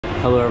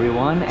Hello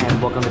everyone, and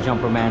welcome to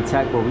Jumperman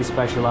Tech, where we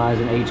specialize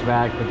in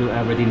HVAC but do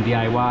everything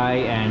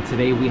DIY. And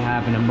today we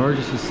have an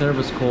emergency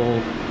service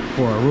call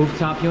for a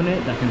rooftop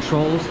unit that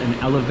controls an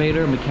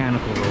elevator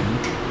mechanical room.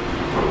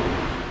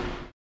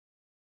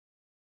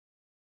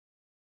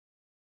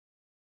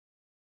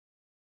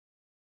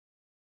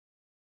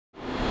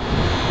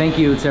 Thank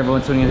you to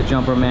everyone tuning in to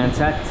Jumperman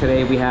Tech.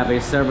 Today we have a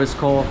service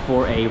call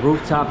for a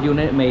rooftop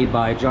unit made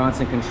by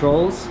Johnson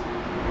Controls.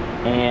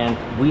 And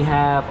we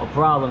have a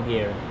problem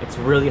here. It's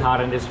really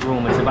hot in this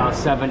room. It's about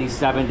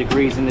 77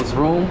 degrees in this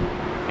room,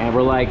 and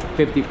we're like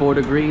 54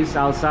 degrees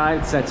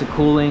outside. Sets of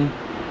cooling,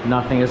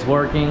 nothing is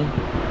working.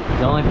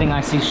 The only thing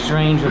I see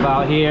strange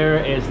about here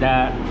is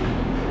that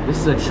this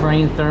is a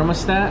train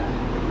thermostat,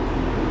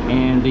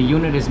 and the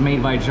unit is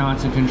made by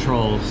Johnson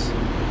Controls.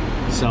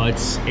 So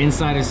it's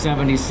inside of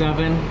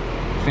 77,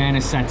 fan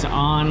is set to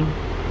on,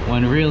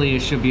 when really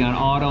it should be on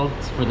auto.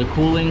 It's for the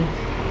cooling.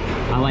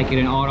 I like it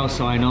in auto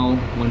so I know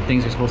when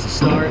things are supposed to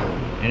start,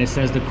 and it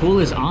says the cool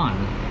is on.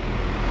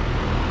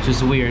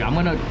 Just weird. I'm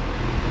gonna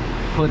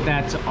put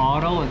that to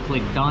auto and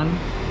click done.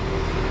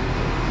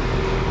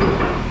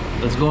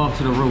 Let's go up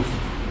to the roof.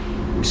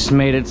 Just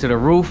made it to the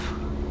roof.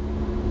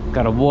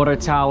 Got a water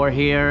tower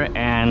here,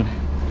 and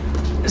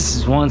this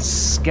is one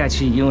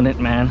sketchy unit,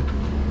 man.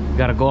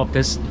 Gotta go up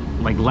this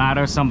like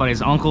ladder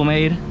somebody's uncle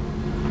made.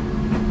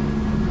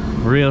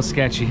 Real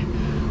sketchy,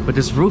 but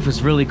this roof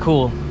is really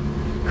cool.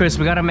 Chris,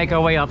 we gotta make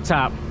our way up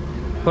top.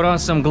 Put on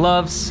some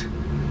gloves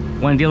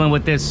when dealing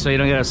with this so you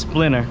don't get a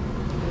splinter.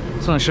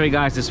 Just wanna show you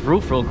guys this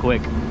roof real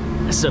quick.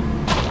 It's an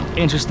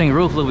interesting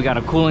roof. Look, we got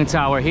a cooling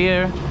tower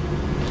here.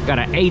 Got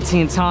an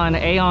 18-ton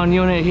Aeon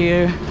unit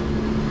here.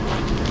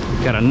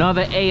 Got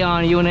another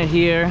Aeon unit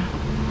here.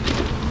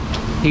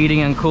 Heating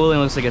and cooling,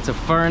 looks like it's a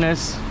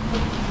furnace.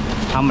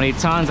 How many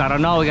tons? I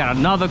don't know. We got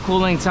another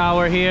cooling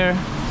tower here.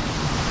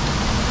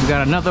 We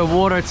got another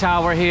water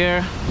tower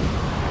here.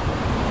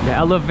 The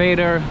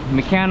elevator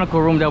mechanical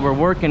room that we're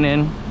working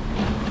in,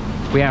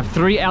 we have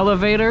 3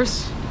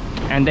 elevators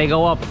and they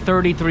go up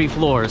 33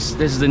 floors.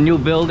 This is a new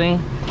building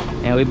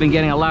and we've been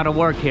getting a lot of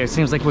work here. It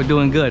seems like we're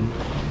doing good.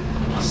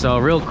 So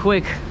real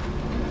quick,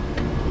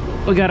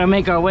 we gotta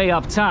make our way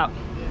up top.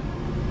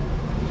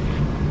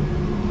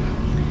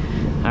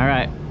 All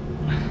right,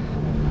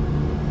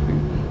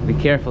 be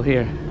careful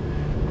here.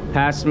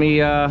 Pass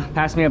me a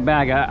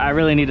bag. I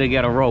really need to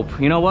get a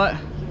rope. You know what,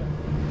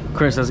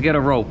 Chris, let's get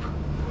a rope.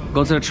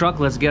 Go to the truck,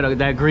 let's get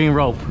that green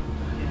rope.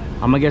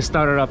 I'm gonna get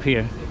started up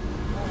here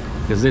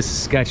because this is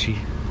sketchy.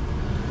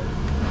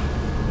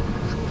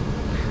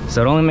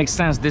 So it only makes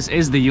sense this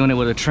is the unit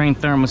with a train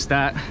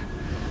thermostat,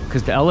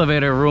 because the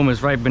elevator room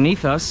is right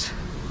beneath us.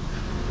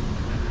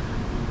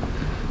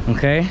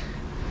 Okay,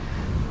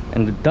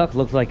 and the duct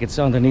looks like it's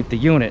underneath the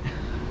unit.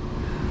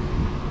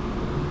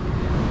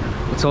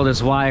 What's all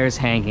this wires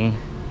hanging?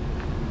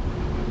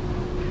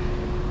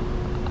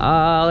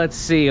 Let's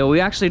see,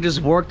 we actually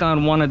just worked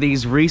on one of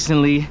these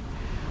recently,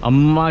 a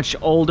much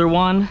older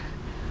one,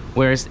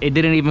 where it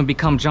didn't even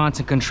become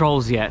Johnson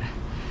Controls yet.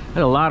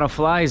 There's a lot of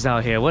flies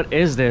out here. What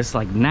is this?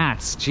 Like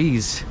gnats,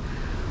 jeez.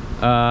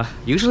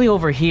 Usually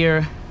over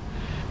here,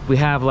 we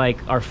have like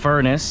our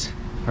furnace,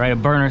 right, a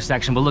burner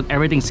section, but look,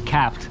 everything's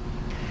capped.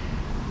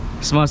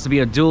 This must be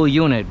a dual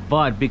unit,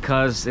 but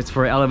because it's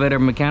for elevator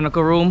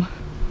mechanical room,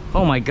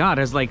 oh my God,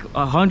 there's like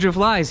 100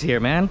 flies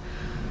here, man.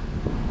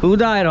 Who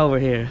died over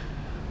here?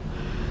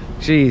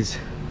 Jeez.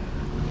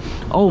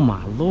 Oh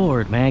my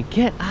Lord, man,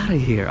 get out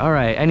of here. All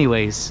right,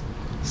 anyways,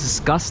 it's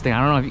disgusting. I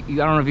don't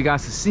know if you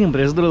guys have seen, but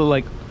there's literally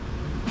like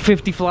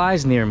 50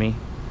 flies near me.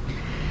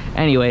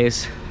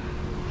 Anyways,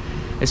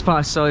 it's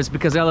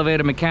because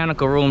elevator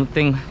mechanical room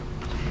thing,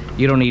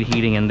 you don't need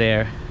heating in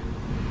there.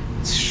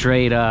 It's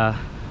straight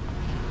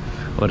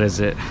what is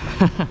it?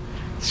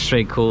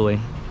 Straight cooling.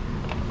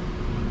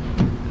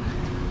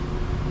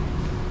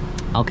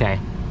 Okay.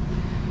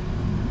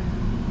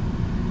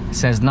 It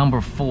says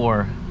number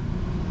 4,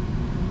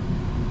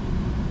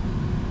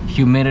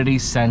 humidity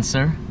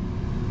sensor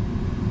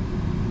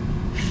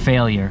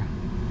failure.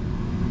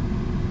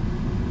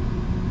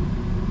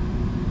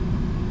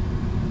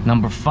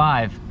 Number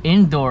 5,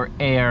 indoor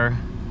air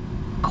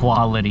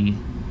quality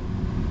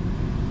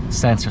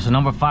sensor. So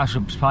number 5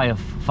 should probably have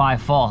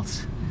 5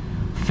 faults.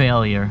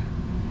 Failure.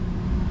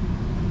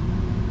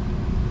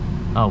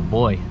 Oh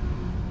boy.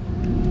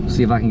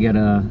 See if I can get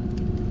a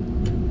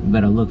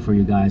better look for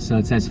you guys. So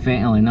it says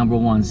failing. Number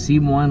 1,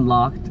 C1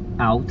 locked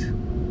out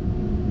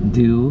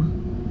due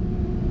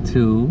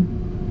to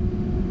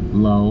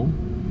low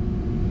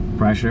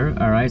pressure.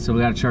 All right, so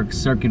we got to check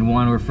circuit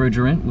 1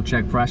 refrigerant. We'll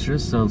check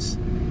pressures. So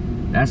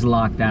that's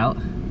locked out.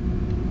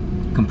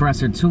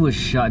 Compressor 2 is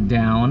shut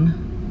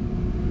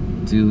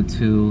down due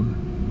to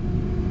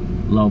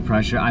low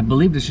pressure. I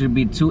believe there should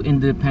be 2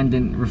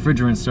 independent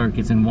refrigerant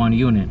circuits in 1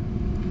 unit.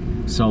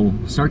 So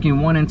circuit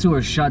 1 and 2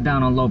 are shut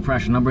down on low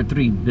pressure. Number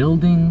 3,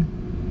 building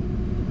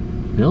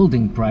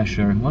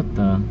pressure. What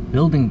the?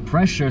 Building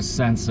pressure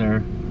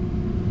sensor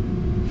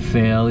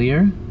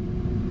failure.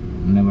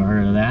 Never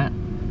heard of that.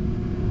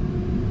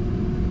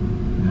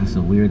 That's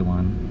a weird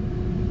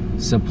one.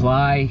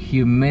 Supply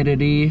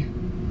humidity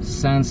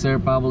sensor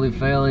probably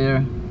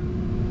failure.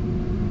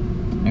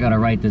 I gotta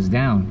write this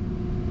down.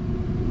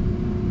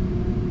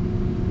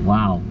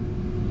 Wow,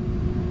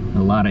 a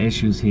lot of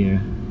issues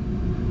here.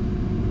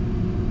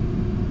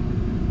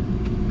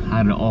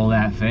 How did all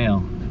that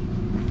fail?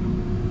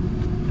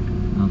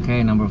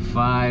 Okay, number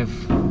 5,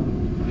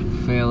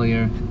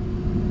 failure,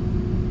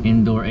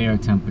 indoor air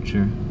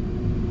temperature,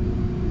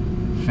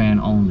 fan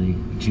only.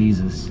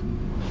 Jesus.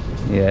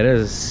 Yeah, it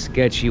is a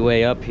sketchy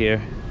way up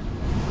here.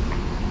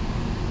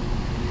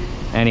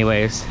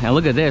 Anyways, and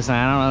look at this.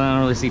 I don't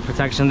really see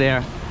protection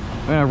there.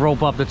 We're gonna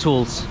rope up the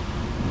tools.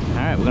 All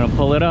right, we're gonna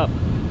pull it up.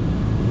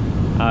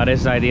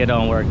 This idea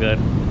don't work good.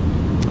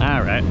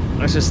 All right,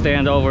 let's just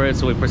stand over it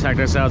so we protect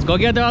ourselves. Go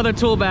get the other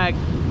tool bag.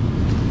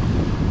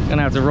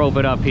 Gonna have to rope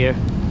it up here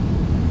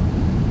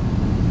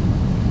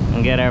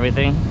and get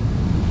everything,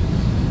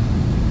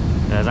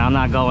 because I'm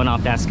not going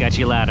up that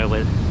sketchy ladder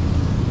with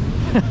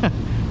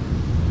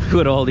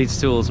with all these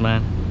tools,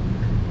 man.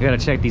 You gotta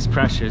check these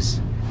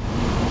pressures.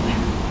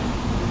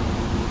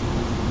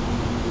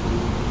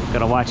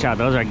 Gotta watch out,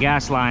 those are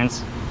gas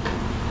lines.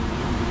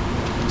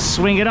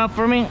 Swing it up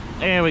for me.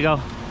 There we go.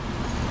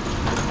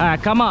 All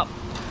right, come up.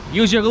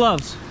 Use your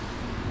gloves.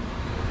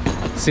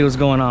 Let's see what's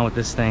going on with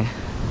this thing.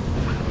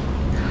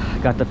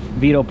 Got the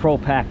Vito Pro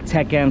Pack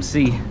Tech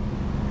MC.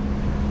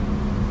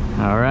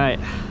 All right,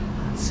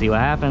 let's see what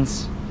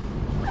happens.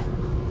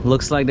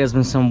 Looks like there's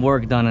been some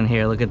work done in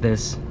here. Look at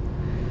this.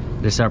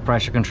 This is our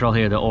pressure control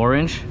here, the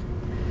orange.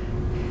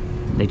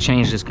 They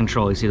changed this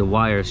control. You see the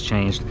wires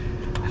changed.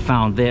 I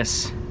found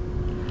this.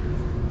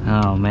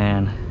 Oh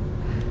man.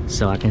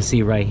 So I can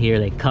see right here,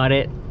 they cut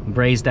it,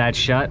 brazed that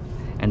shut,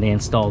 and they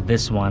installed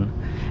this one.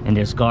 And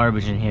there's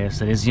garbage in here,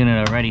 so this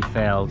unit already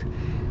failed.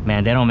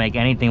 Man, they don't make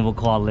anything with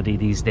quality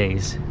these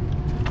days.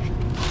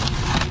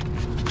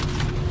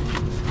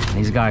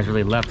 These guys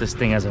really left this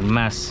thing as a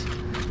mess.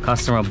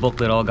 Customer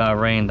booklet all got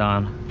rained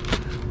on.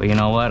 But you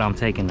know what? I'm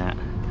taking that.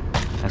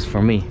 That's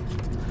for me.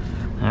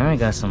 All right,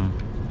 got some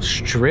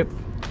strip.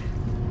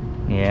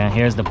 Yeah,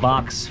 here's the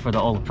box for the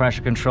old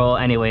pressure control.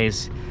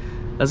 Anyways,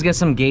 let's get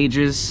some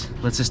gauges.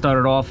 Let's just start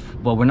it off.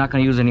 Well, we're not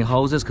gonna use any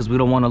hoses because we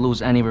don't want to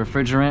lose any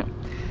refrigerant.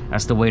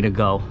 That's the way to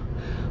go.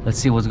 Let's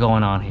see what's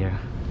going on here.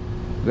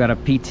 We got a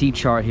PT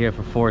chart here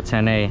for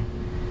 410A.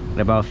 At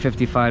about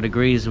 55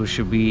 degrees, we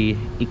should be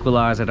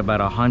equalized at about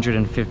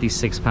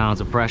 156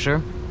 pounds of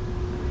pressure.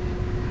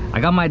 I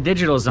got my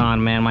digitals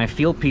on, man. My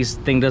field piece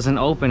thing doesn't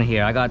open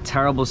here. I got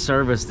terrible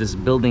service. This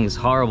building is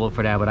horrible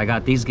for that, but I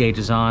got these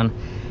gauges on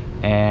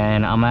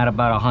and I'm at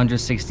about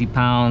 160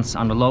 pounds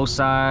on the low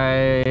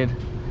side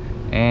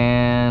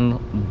and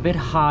a bit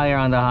higher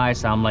on the high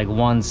side. I'm like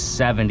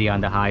 170 on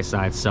the high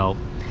side. So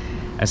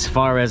as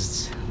far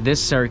as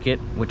this circuit,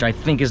 which I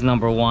think is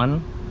number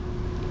 1,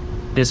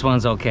 this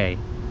one's okay.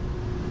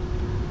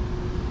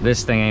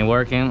 This thing ain't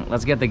working.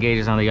 Let's get the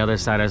gauges on the other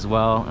side as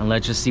well, and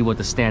let's just see what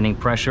the standing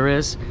pressure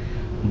is.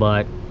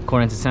 But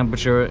according to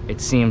temperature,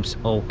 it seems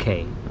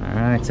okay. All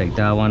right, take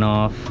that one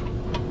off.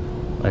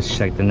 Let's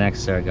check the next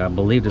circuit. I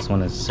believe this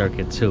one is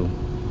circuit 2.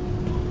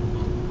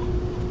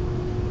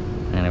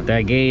 And if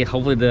that gauge,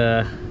 hopefully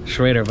the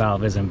Schrader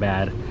valve isn't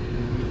bad.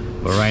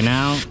 But right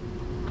now,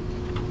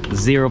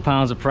 0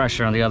 pounds of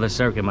pressure on the other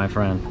circuit, my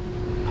friend.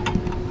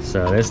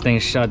 So this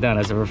thing's shut down.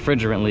 There's a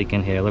refrigerant leak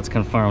in here. Let's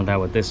confirm that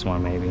with this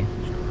one, maybe.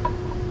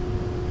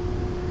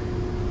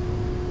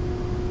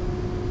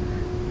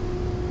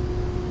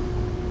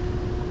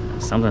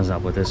 Something's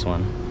up with this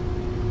one.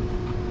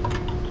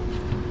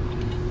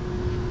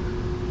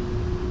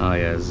 Oh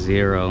yeah,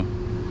 0.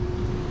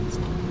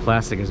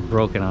 Plastic is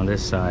broken on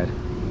this side.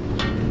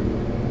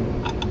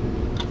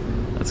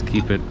 Let's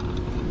keep it.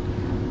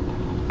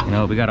 You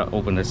know, we gotta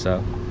open this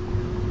up.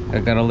 I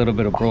got a little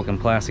bit of broken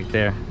plastic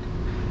there.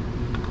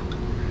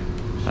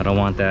 I don't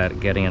want that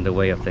getting in the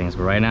way of things.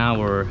 But right now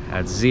we're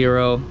at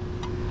 0,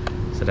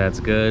 so that's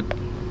good.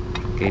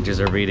 Gauges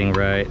are reading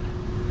right.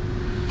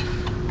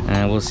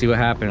 And we'll see what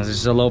happens. This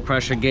is a low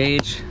pressure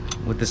gauge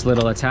with this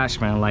little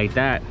attachment like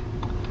that.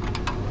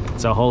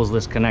 It's a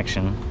hoseless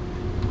connection.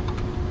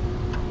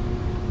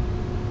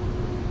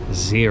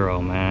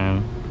 0,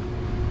 man.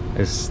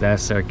 That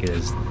circuit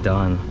is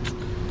done.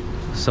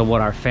 So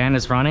what, our fan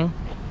is running?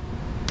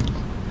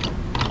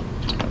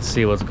 Let's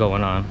see what's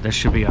going on. This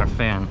should be our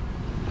fan.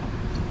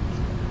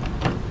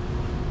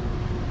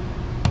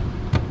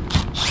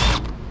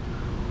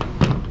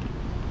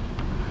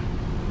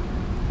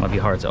 Might be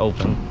hard to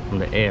open from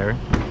the air.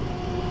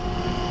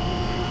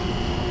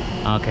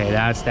 Okay,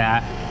 that's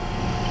that.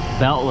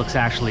 Belt looks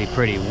actually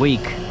pretty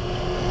weak,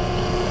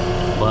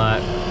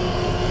 but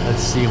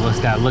let's see what's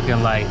that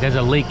looking like. There's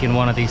a leak in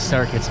one of these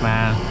circuits,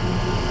 man.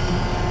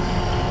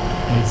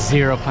 And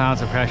 0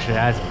 pounds of pressure.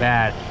 That's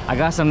bad. I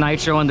got some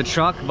nitro in the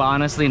truck, but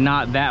honestly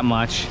not that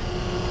much.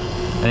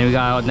 And then we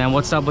got, then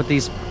what's up with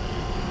these?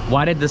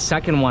 Why did the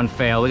second one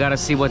fail? We got to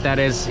see what that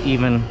is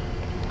even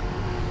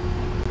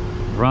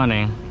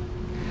running.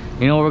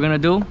 You know what we're gonna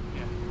do?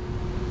 Yeah.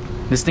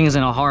 This thing is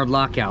in a hard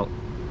lockout.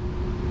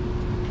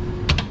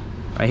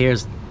 Right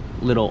here's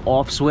little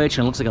off switch,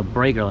 and it looks like a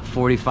breaker, like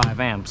 45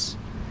 amps.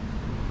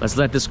 Let's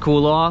let this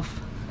cool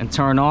off and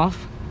turn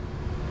off,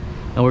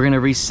 and we're gonna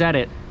reset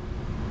it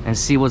and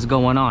see what's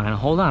going on. And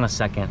hold on a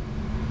second,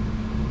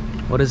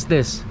 what is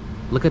this?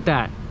 Look at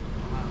that.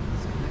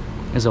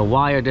 There's a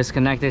wire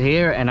disconnected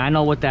here, and I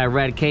know what that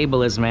red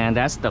cable is, man.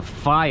 That's the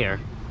fire.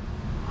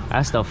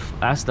 That's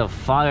the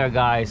fire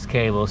guy's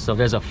cable. So if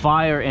there's a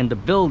fire in the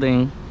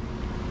building,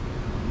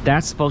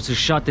 that's supposed to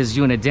shut this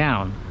unit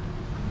down.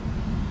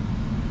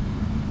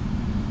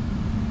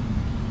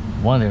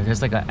 Wonder if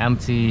there's like an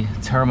empty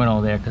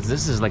terminal there, because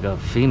this is like a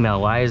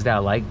female. Why is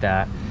that like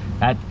that?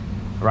 That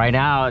right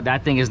now,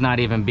 that thing is not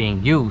even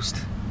being used,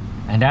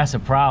 and that's a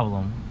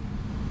problem.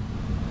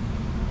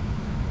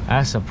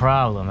 That's a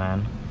problem,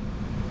 man.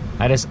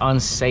 That is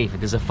unsafe.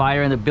 If there's a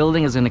fire in the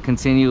building, it's going to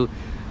continue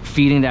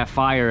feeding that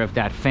fire if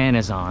that fan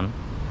is on.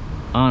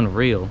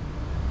 Unreal.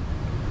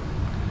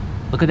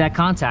 Look at that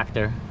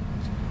contactor.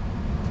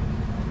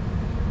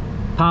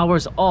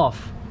 Power's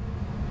off.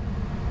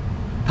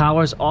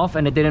 Power's off,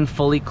 and it didn't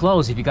fully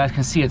close. If you guys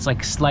can see, it's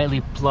like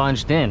slightly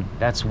plunged in.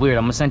 That's weird.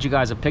 I'm gonna send you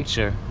guys a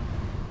picture.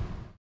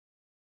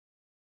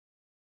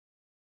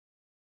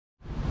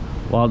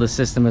 While the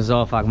system is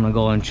off, I'm gonna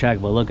go and check,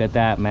 but look at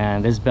that,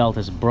 man. This belt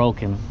is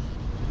broken.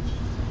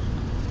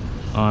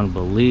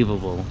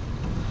 Unbelievable.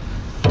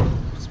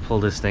 Let's pull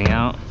this thing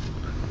out.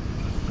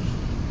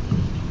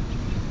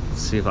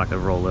 Let's see if I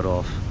can roll it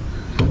off.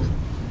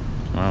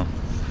 Wow,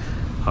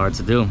 hard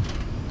to do.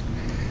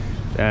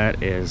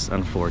 That is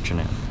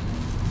unfortunate.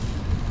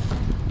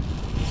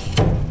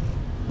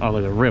 Oh,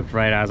 look, it ripped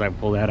right as I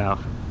pull that out.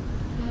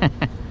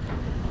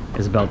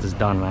 This belt is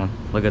done, man.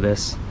 Look at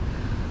this.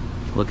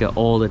 Look at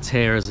all the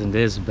tears in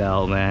this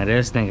belt, man.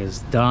 This thing is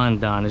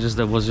done.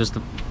 It was just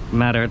a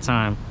matter of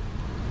time.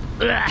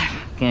 Ugh,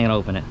 can't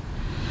open it.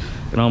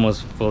 It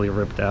almost fully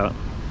ripped out.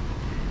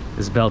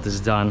 This belt is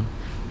done.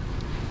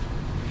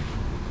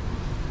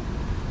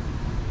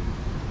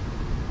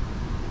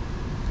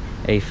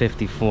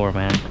 A54,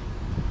 man.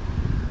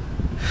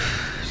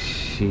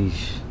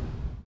 Sheesh.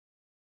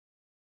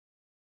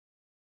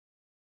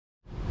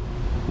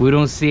 We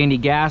don't see any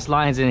gas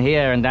lines in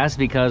here, and that's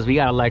because we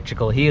got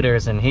electrical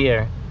heaters in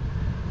here.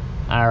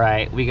 All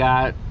right, we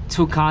got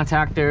 2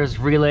 contactors,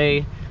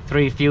 relay,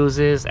 3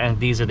 fuses, and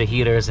these are the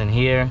heaters in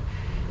here.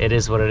 It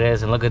is what it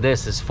is. And look at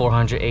this, it's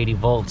 480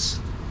 volts,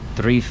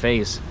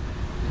 3-phase.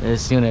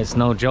 This unit's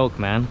no joke,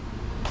 man.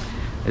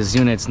 This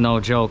unit's no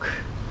joke.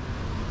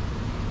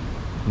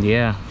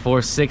 Yeah,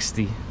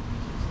 460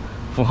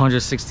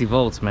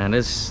 volts, man.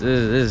 This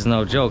is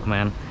no joke,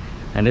 man.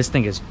 And this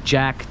thing is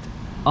jacked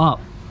up.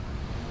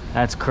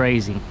 That's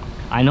crazy.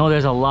 I know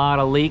there's a lot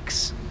of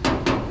leaks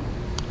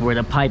where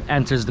the pipe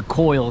enters the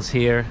coils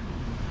here.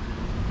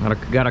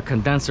 Got a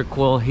condenser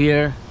coil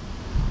here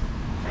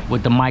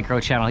with the micro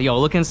channel. Yo,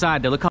 look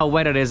inside there. Look how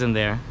wet it is in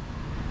there.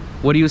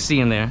 What do you see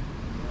in there?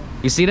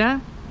 You see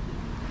that?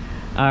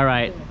 All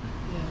right.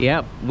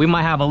 Yep, we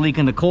might have a leak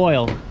in the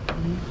coil.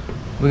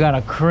 We got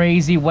a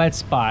crazy wet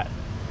spot.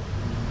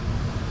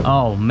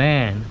 Oh,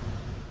 man.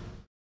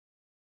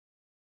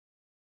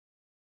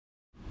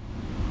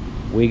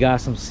 We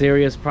got some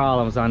serious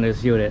problems on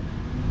this unit.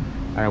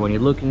 All right, when you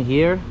look in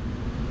here,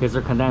 here's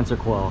our condenser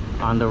coil.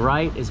 On the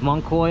right is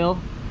one coil,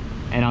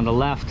 and on the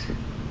left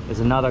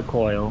is another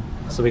coil.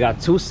 So we got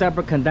 2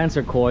 separate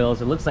condenser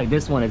coils. It looks like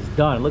this one is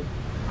done. Look,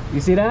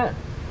 you see that?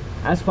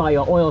 That's probably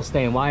an oil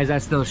stain. Why is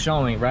that still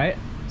showing, right?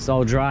 It's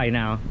all dry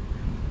now.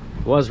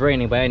 It was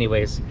raining, but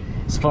anyways,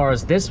 as far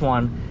as this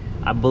one,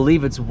 I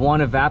believe it's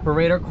one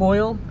evaporator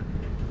coil,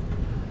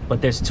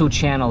 but there's 2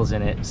 channels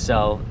in it,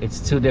 so it's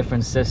 2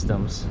 different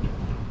systems.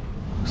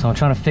 So I'm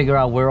trying to figure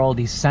out where all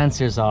these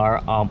sensors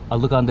are. I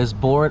look on this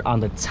board on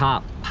the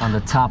top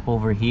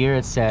over here.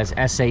 It says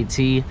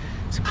SAT,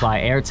 supply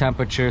air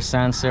temperature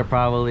sensor,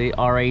 probably.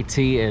 RAT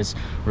is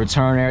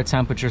return air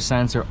temperature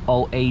sensor.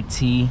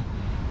 OAT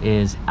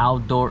is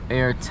outdoor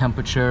air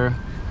temperature.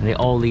 And they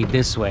all lead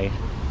this way.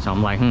 So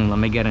I'm like, let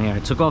me get in here. I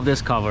took off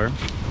this cover.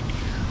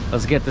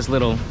 Let's get this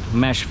little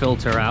mesh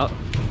filter out.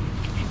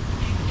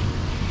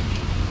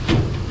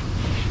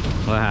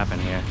 What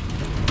happened here?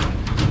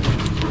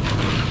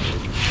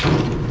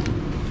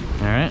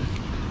 All right,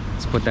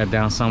 let's put that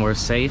down somewhere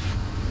safe.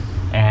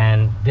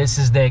 And this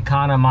is the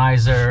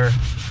economizer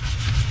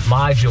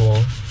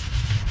module.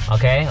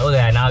 Okay, look at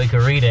that, now we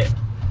can read it.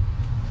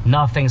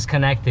 Nothing's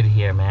connected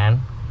here,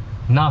 man.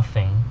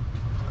 Nothing.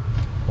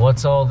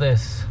 What's all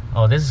this?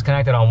 Oh, this is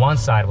connected on one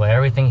side, but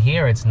everything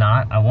here it's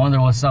not. I wonder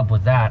what's up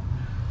with that.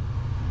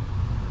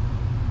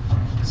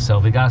 So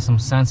we got some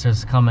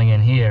sensors coming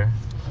in here.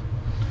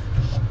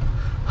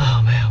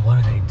 Oh man,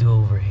 what do they do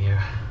over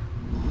here?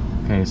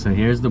 Okay, so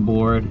here's the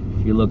board.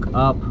 If you look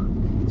up,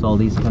 it's all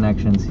these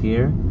connections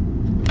here.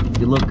 If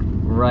you look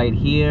right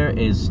here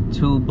is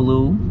 2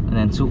 blue and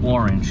then 2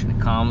 orange. It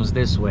comes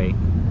this way.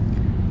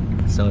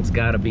 So it's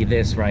gotta be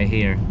this right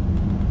here.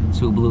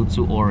 2 blue,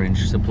 2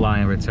 orange, supply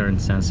and return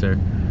sensor.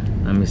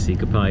 Let me see, you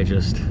could probably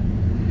just,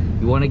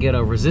 you wanna get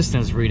a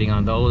resistance reading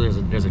on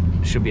those,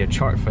 should be a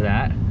chart for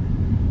that.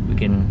 We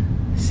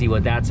can see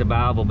what that's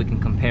about, but we can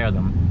compare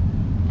them.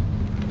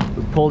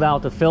 We pulled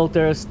out the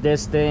filters.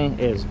 This thing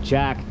is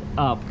jacked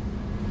up.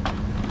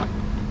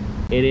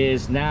 It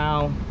is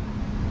now,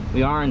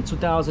 we are in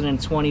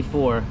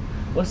 2024.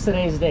 What's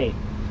today's date?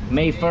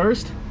 May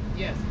 1st?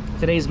 Yes.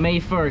 Today's May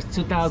 1st,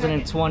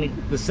 2020.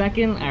 The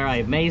 2nd? All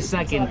right, May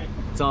 2nd.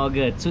 It's all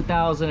good.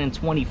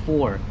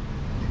 2024.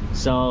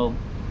 So,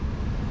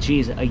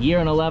 geez, a year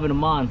and 11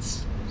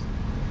 months.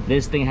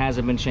 This thing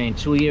hasn't been changed.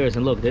 2 years,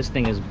 and look, this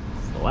thing is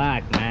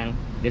black, man.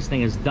 This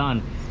thing is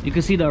done. You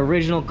can see the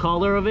original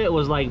color of it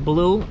was like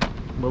blue,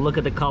 but look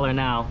at the color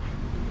now.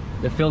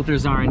 The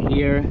filters aren't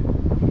here.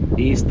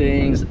 These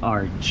things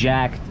are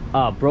jacked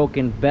up.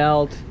 Broken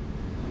belt.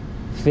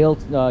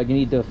 You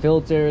need the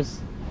filters.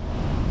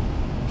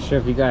 I'm sure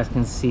if you guys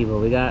can see, but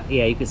we got,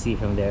 yeah, you can see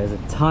from there. There's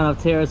a ton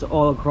of tears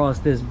all across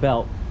this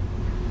belt.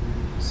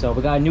 So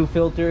we got new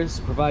filters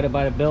provided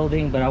by the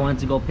building, but I wanted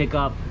to go pick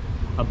up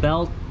a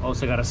belt.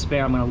 Also got a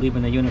spare I'm gonna leave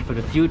in the unit for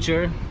the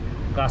future.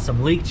 Got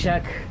some leak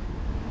check.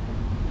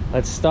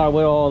 Let's start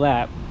with all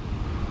that.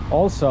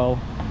 Also,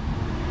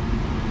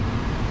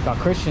 got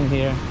Christian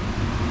here.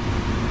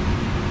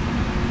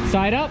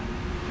 Side up.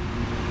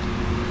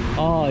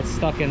 Oh, it's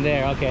stuck in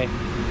there. Okay,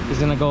 he's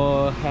gonna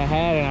go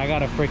ahead, and I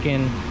gotta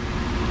freaking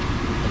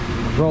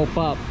rope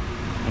up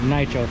a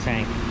nitro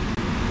tank,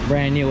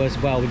 brand new as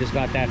well. We just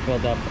got that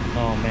filled up.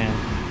 Oh man,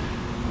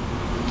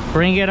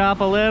 bring it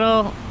up a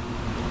little.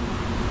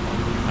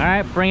 All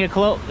right, bring it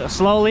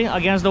slowly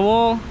against the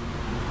wall.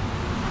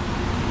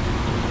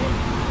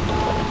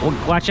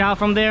 Watch out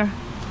from there.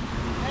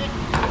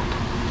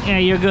 Yeah,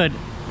 you're good.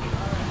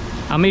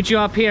 I'll meet you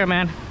up here,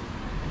 man.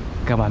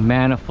 Got my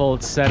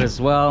manifold set as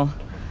well.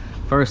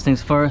 First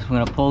things first, we're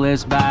gonna pull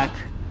this back,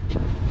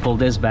 pull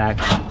this back,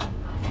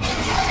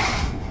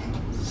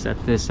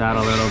 set this out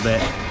a little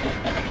bit.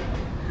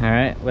 All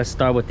right, let's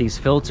start with these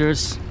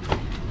filters.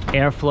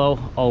 Airflow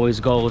always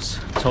goes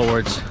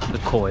towards the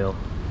coil.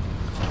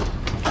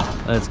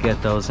 Let's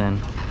get those in.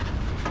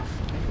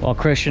 While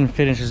Christian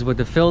finishes with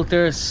the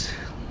filters,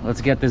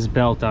 let's get this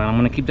belt on. I'm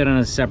gonna keep that in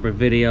a separate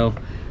video,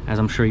 as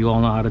I'm sure you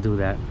all know how to do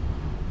that.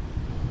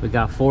 We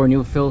got 4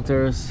 new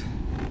filters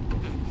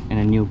and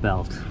a new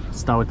belt. Let's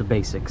start with the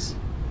basics.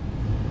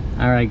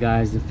 All right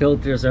guys, the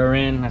filters are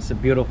in. That's a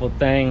beautiful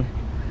thing.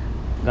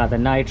 Got the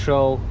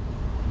nitro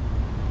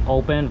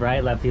open,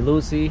 right, lefty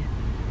loosey.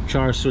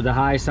 Charged through the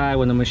high side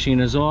when the machine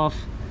is off.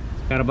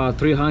 Got about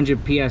 300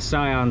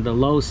 psi on the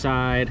low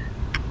side.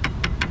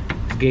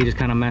 This gauge is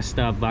kind of messed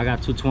up, but I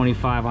got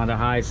 225 on the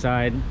high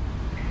side.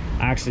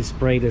 I actually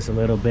sprayed this a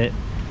little bit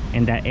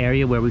in that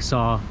area where we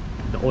saw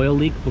the oil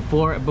leak.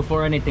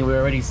 Before anything, we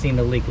already seen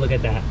the leak. Look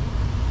at that.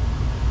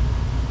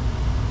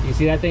 You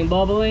see that thing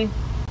bubbling?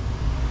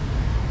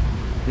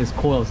 This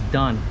coil is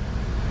done.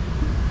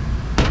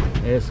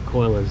 This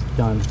coil is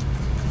done.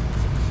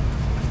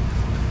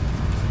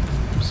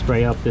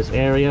 Spray up this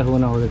area. Who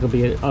knows, there could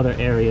be other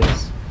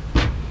areas,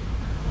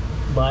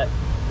 but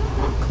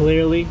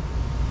clearly,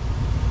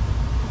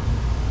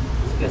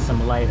 let's get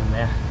some light in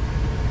there.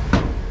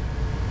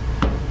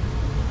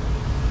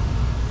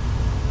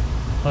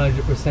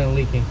 100%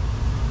 leaking.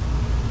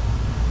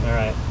 All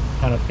right,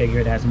 kind of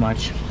figured as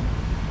much.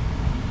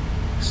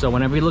 So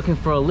whenever you're looking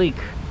for a leak,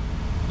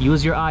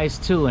 use your eyes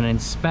too and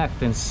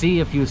inspect and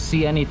see if you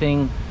see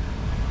anything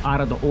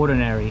out of the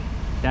ordinary.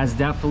 That's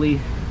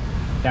definitely,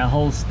 that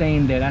whole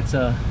stain there, that's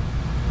an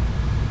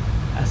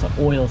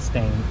oil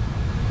stain,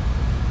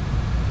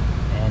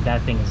 and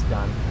that thing is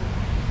done.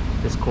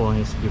 This coil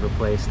needs to be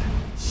replaced.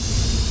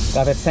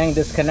 Got the tank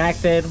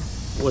disconnected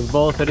with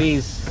both of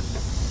these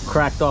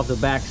cracked off the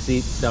back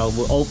seat. So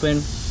we're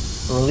open,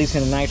 we're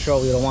releasing the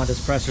nitro. We don't want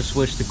this pressure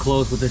switch to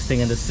close with this thing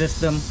in the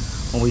system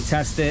when we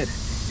test it.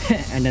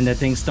 And then the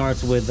thing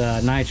starts with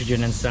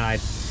nitrogen inside.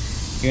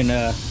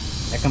 The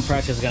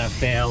compressor is gonna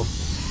fail.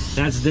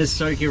 That's this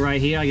circuit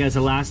right here. I guess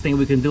the last thing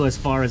we can do as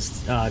far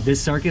as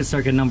this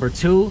circuit number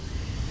 2,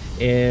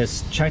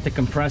 is check the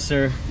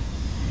compressor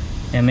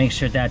and make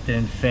sure that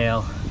didn't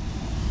fail.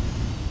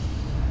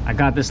 I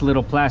got this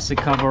little plastic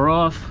cover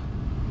off.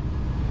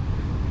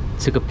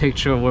 Took a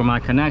picture of where my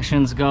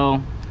connections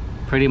go.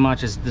 Pretty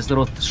much is this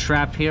little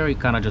strap here. You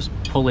kind of just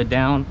pull it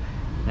down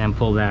and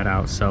pull that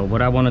out. So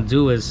what I want to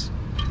do is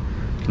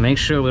make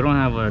sure we don't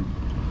have a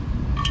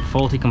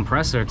faulty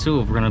compressor too,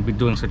 if we're gonna be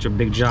doing such a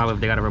big job. If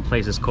they gotta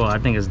replace this coil, I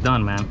think it's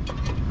done, man,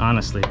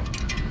 honestly.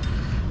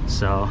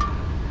 So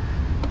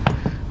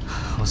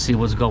we'll see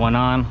what's going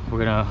on.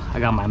 I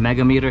got my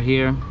mega meter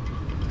here.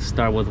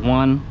 Start with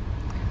 1.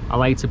 I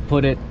like to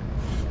put it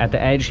at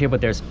the edge here, but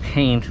there's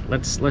paint.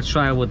 Let's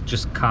try it with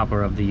just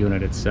copper of the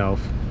unit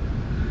itself.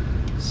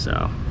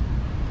 So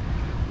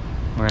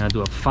we're gonna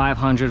do a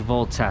 500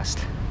 volt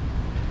test.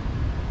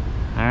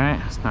 All right,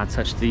 let's not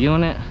touch the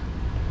unit.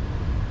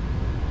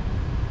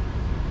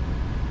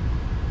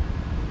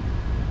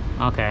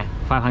 Okay,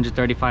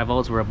 535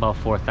 volts, we're above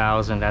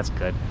 4,000, that's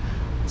good.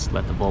 Let's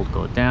let the volt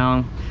go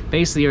down.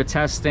 Basically, you're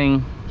testing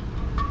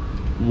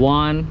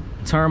one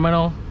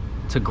terminal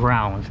to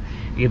ground,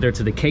 either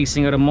to the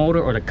casing of the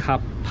motor or the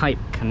pipe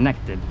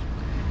connected.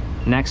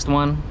 Next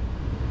one.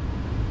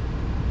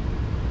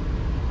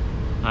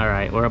 All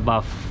right, we're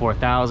above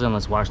 4,000.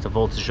 Let's watch the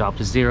voltage drop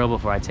to 0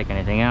 before I take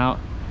anything out.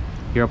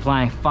 You're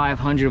applying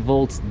 500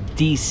 volts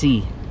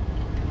DC.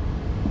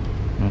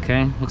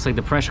 Okay, looks like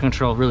the pressure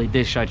control really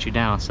did shut you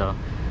down, so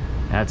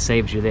that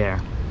saved you there.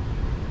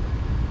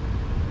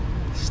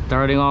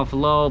 Starting off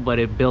low, but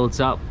it builds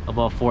up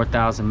about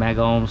 4,000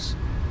 mega ohms.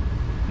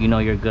 You know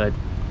you're good.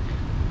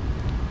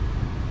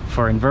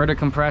 For inverter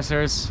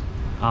compressors,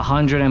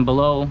 100 and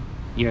below,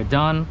 you're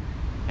done.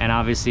 And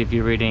obviously if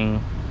you're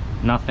reading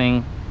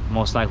nothing,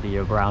 most likely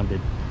you're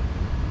grounded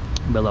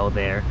below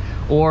there,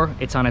 or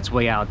it's on its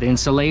way out. The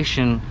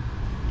insulation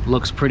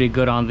looks pretty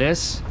good on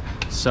this,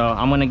 so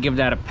I'm gonna give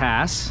that a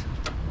pass.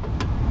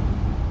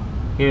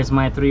 Here's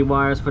my 3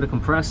 wires for the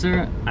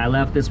compressor. I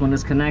left this one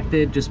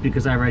disconnected just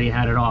because I already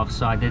had it off,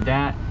 so I did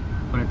that.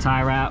 Put a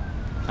tie wrap,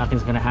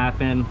 nothing's gonna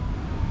happen.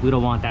 We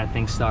don't want that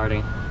thing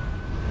starting.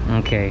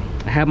 Okay,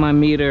 I have my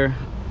meter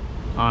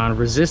on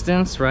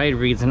resistance, right? It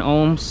reads in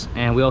ohms,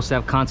 and we also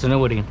have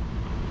continuity.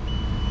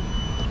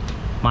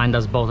 Mine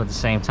does both at the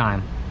same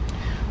time.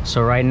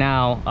 So right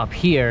now up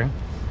here,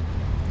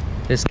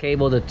 this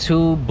cable, the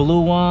 2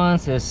 blue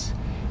ones is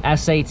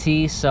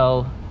SAT,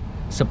 so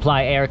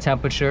supply air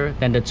temperature.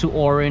 Then the 2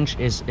 orange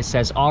is, it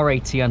says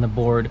RAT on the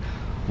board,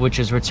 which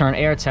is return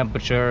air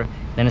temperature.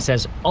 Then it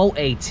says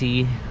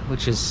OAT,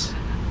 which is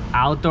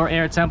outdoor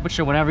air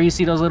temperature. Whenever you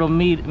see those little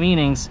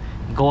meanings,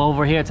 go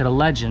over here to the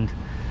legend.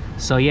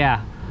 So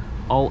yeah,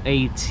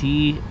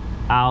 OAT,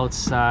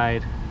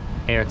 outside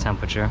air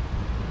temperature.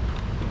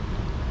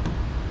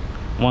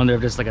 Wonder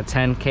if it's like a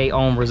 10k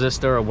ohm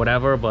resistor or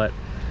whatever, but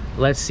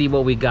let's see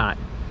what we got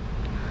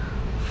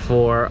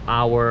for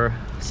our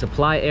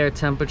supply air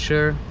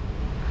temperature.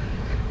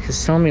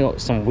 Just telling me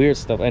some weird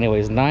stuff.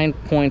 Anyways,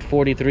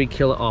 9.43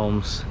 kilo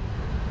ohms.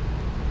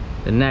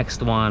 The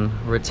next one,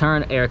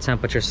 return air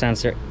temperature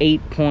sensor,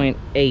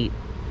 8.8.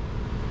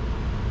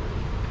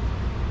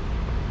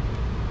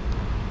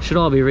 Should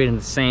all be reading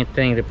the same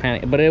thing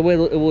depending, but it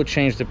will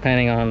change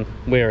depending on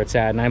where it's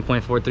at.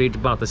 9.43,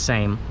 about the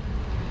same.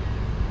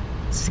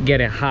 It's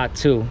getting hot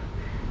too.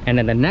 And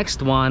then the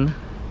next one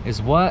is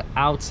what?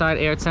 Outside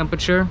air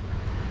temperature,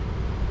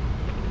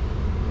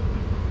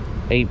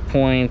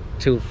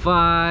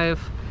 8.25.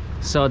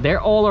 So they're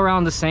all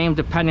around the same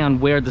depending on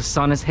where the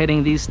sun is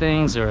hitting these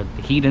things or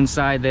the heat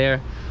inside there,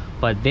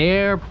 but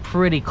they're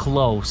pretty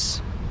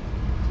close.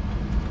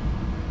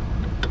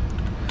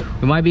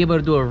 We might be able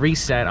to do a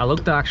reset. I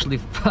looked, actually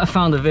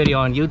found a video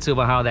on YouTube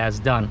on how that's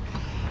done.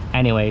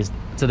 Anyways,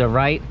 to the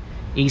right,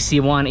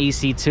 EC1,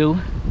 EC2.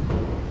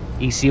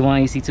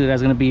 EC1, EC2,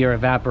 that's gonna be your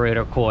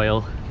evaporator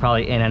coil,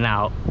 probably in and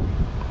out.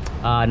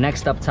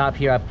 Next up top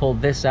here, I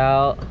pulled this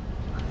out.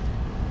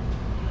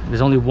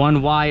 There's only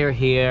 1 wire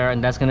here,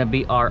 and that's gonna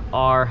be our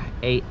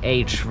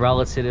RAH,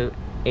 relative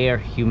air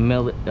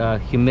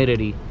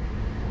humidity.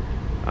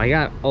 I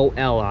got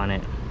OL on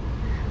it.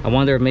 I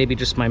wonder if maybe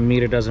just my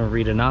meter doesn't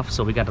read enough,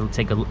 so we got to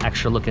take an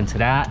extra look into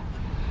that.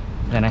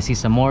 Then I see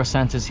some more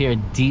sensors here,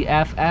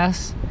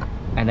 DFS,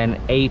 and then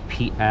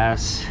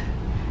APS.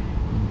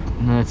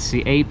 Let's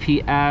see,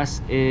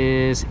 APS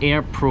is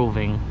air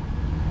proving.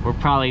 We're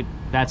probably,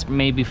 that's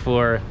maybe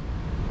for,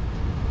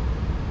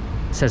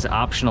 it says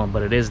optional,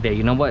 but it is there.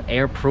 You know what,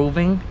 air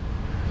proving?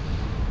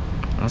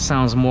 That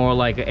sounds more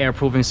like an air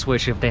proving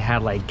switch if they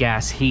had like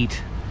gas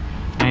heat.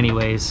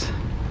 Anyways,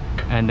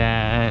 and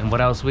then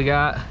what else we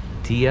got?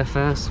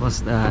 DFS,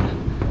 what's that?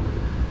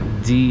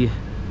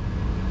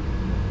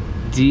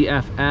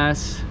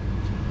 DFS,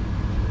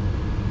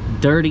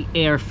 dirty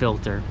air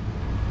filter.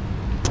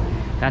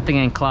 That thing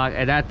ain't clogged,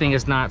 and that thing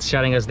is not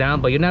shutting us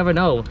down, but you never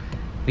know.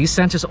 These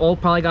sensors all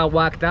probably got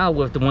whacked out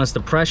with once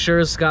the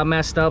pressures got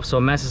messed up, so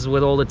it messes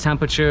with all the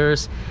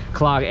temperatures.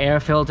 Clogged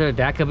air filter,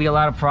 that could be a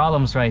lot of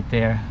problems right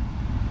there.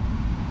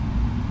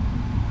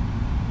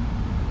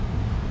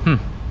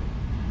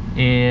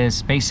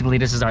 Is basically,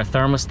 this is our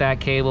thermostat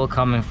cable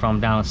coming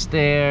from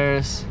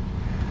downstairs.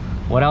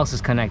 What else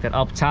is connected?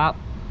 Up top,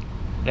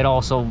 it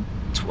also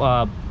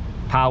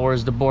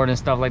powers the board and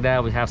stuff like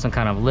that. We have some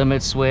kind of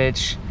limit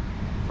switch,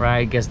 right?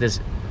 I guess this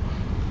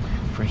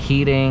for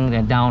heating.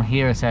 Then down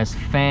here it says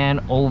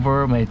fan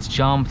over, it's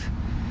jumped,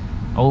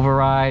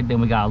 override. Then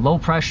we got a low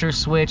pressure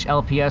switch,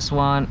 LPS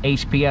one,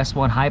 HPS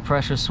one, high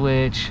pressure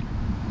switch.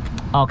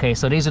 Okay,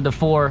 so these are the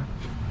 4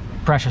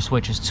 pressure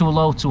switches, 2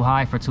 low, 2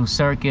 high for 2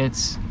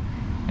 circuits.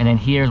 And then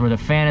here's where the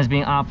fan is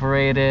being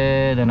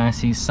operated, and I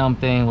see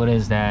something, what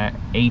is that?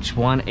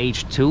 H1,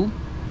 H2?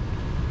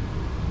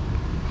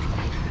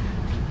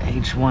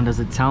 H1, does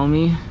it tell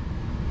me?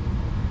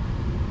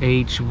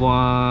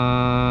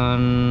 H1,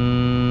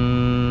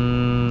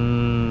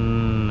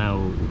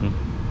 no.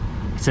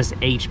 It says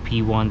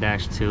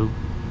HP1-2.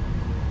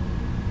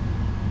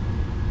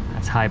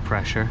 That's high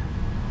pressure.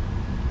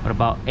 What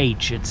about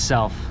H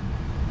itself?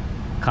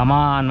 Come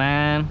on,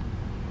 man.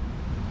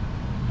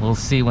 We'll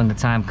see when the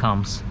time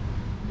comes.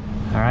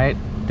 All right,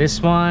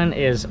 this one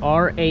is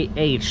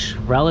RAH,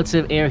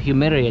 relative air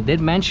humidity. I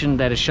did mention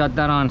that it shut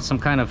down on some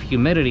kind of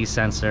humidity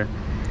sensor.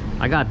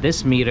 I got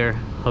this meter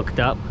hooked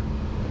up.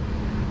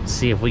 Let's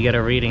see if we get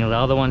a reading. The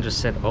other one just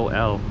said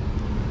OL.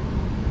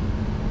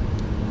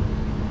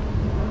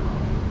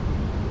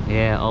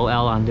 Yeah,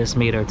 OL on this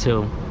meter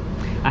too.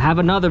 I have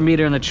another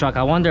meter in the truck.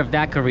 I wonder if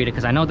that could read it,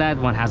 because I know that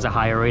one has a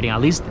higher rating, at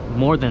least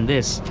more than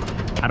this.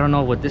 I don't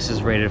know what this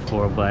is rated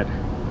for, but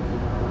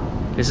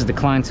this is the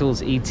Klein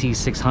Tools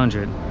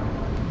ET600.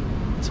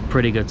 It's a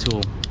pretty good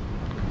tool.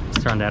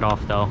 Let's turn that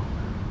off though.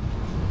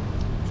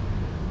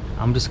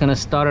 I'm just gonna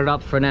start it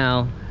up for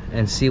now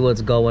and see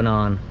what's going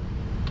on.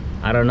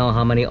 I don't know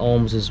how many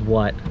ohms is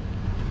what.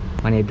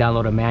 I need to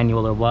download a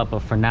manual or what,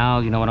 but for now,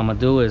 you know what I'm gonna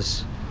do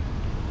is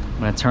I'm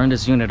gonna turn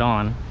this unit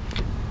on.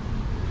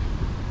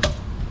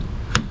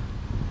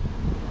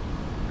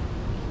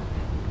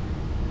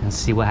 And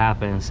see what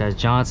happens. It says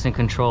Johnson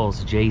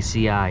Controls,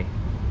 JCI.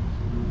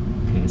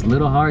 Okay, it's a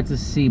little hard to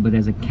see, but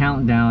there's a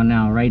countdown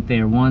now right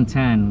there,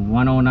 110,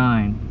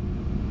 109.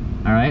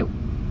 All right,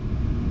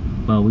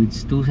 but we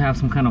still have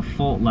some kind of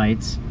fault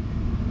lights.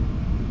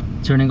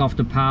 Turning off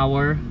the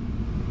power,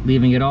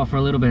 leaving it off for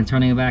a little bit and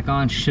turning it back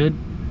on should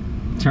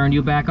turn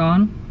you back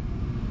on.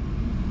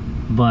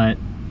 But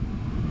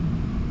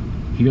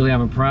if you really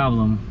have a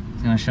problem,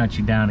 it's gonna shut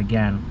you down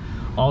again.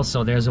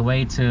 Also, there's a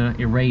way to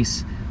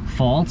erase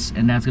faults,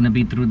 and that's going to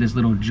be through this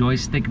little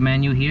joystick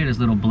menu here, this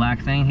little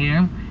black thing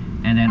here,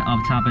 and then up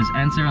top is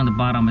enter, on the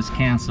bottom is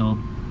cancel.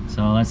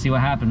 So let's see what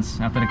happens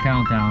after the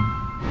countdown.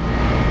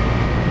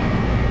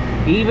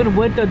 Even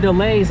with the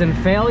delays and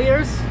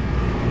failures,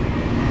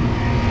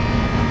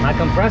 my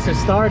compressor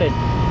started.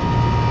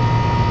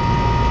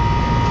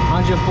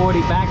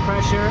 140 back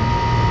pressure,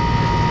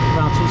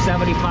 around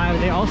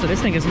 275 there. Also,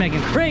 this thing is making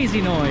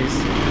crazy noise.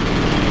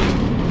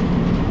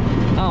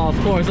 Oh, of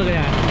course, look at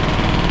that.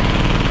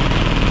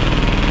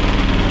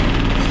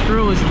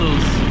 Screw is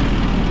loose.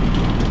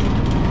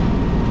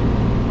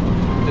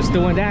 Just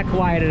doing that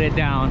quieted it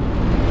down.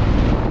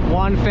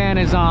 One fan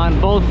is on,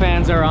 both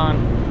fans are on.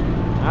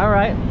 All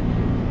right,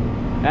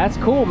 that's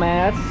cool,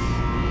 man.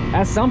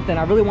 That's something.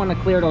 I really want to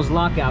clear those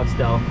lockouts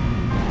though.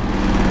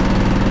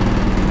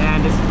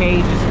 Man, this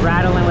cage is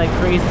rattling like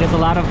crazy. There's a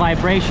lot of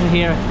vibration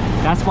here.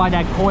 That's why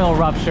that coil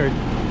ruptured.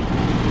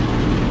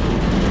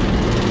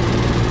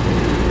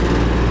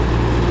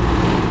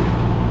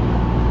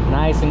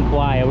 Nice and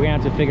quiet. We're gonna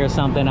have to figure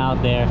something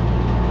out there.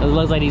 It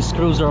looks like these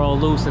screws are all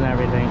loose and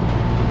everything.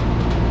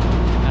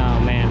 Oh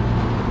man,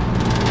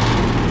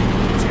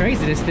 it's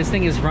crazy. This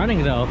thing is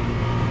running though,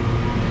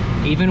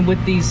 even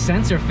with these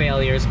sensor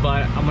failures.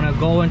 But I'm gonna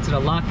go into the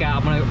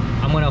lockout.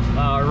 I'm gonna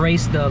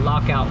erase the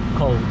lockout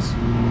codes.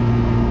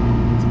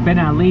 It's been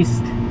at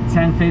least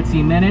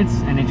 10-15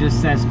 minutes and it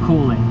just says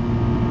cooling.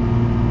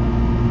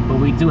 But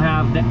we do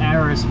have the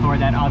errors for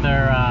that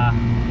other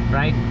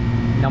right?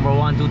 Number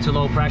one, due to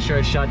low pressure,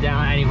 it's shut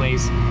down.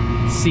 Anyways,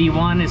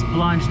 C1 is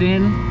plunged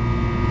in,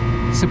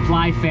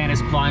 supply fan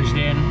is plunged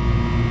in,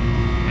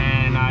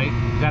 and I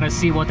gotta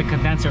see what the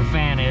condenser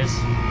fan is.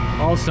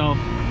 Also,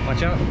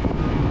 watch out.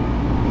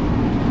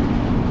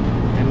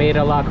 I made it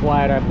a lot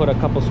quieter. I put a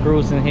couple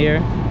screws in here,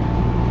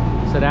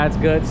 so that's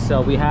good. So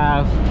we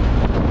have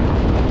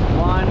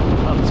one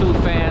of two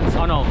fans.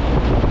 Oh no,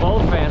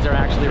 both fans are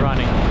actually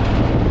running.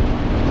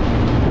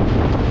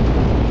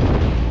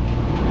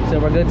 So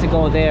we're good to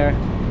go there.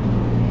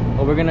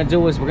 What we're gonna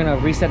do is we're gonna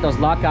reset those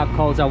lockout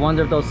codes. I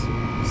wonder if those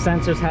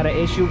sensors had an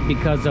issue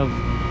because of,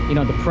 you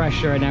know, the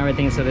pressure and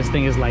everything. So this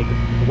thing is like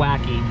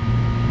wacky,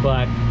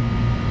 but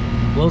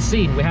we'll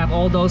see. We have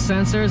all those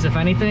sensors. If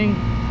anything,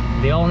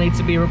 they all need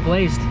to be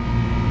replaced.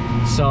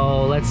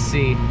 So let's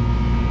see.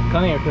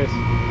 Come here, Chris.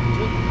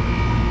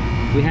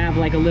 We have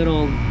like a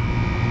little,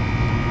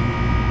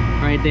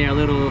 right there, a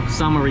little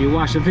summary. You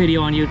watched the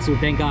video on YouTube.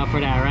 Thank God for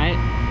that, right?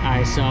 All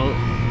right, so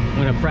I'm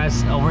gonna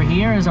press over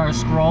here is our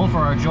scroll for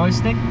our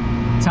joystick.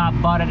 Top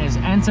button is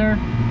enter,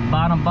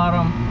 bottom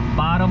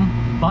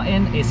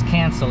button is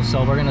cancel.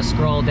 So we're gonna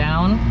scroll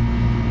down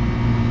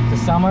to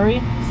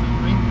summary.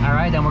 All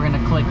right, then we're gonna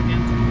click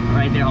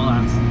right there. Hold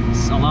on,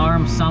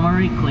 alarm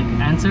summary. Click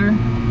enter.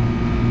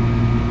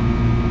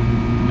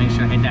 Make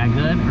sure I hit that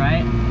good,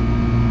 right?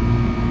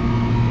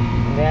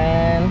 And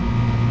then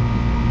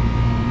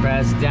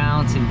press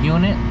down to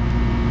unit.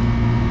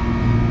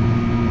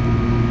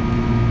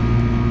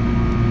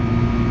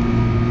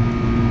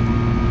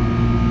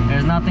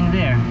 There's nothing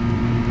there.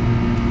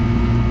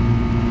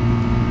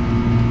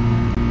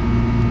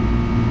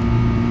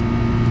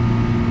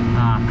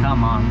 Ah,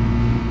 come on.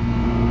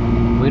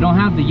 We don't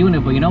have the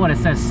unit, but you know what it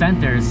says?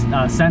 Sensors.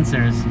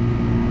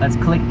 Let's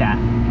click that.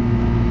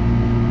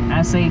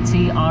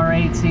 SAT,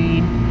 RAT,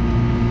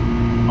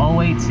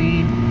 OAT.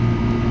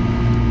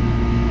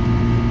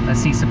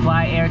 Let's see,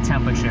 supply air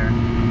temperature.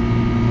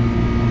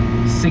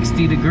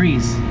 60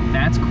 degrees.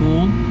 That's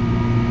cool.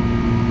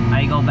 Now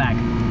you go back.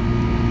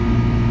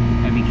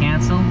 Maybe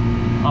cancel.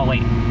 Oh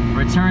wait,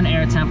 return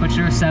air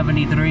temperature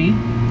 73.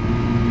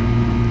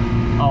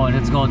 Oh, and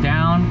let's go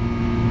down.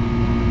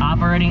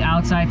 Operating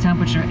outside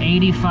temperature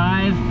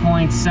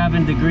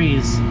 85.7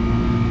 degrees.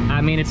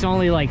 I mean, it's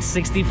only like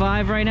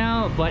 65 right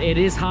now, but it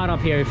is hot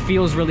up here. It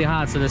feels really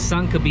hot, so the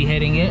sun could be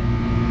hitting it.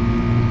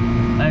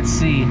 Let's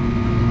see.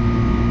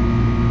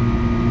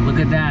 Look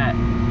at that.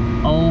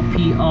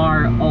 OPROAH.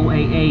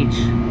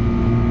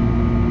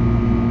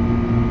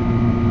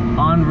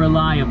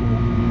 Unreliable.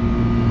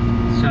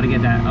 Let's try to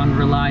get that.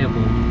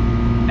 Unreliable.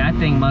 That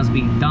thing must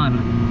be done.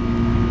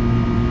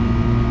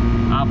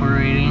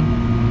 Operating.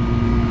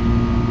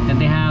 Then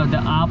they have the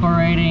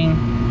operating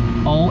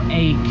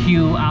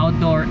OAQ,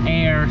 outdoor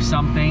air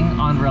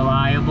something,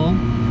 unreliable.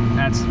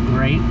 That's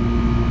great.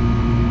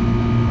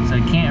 So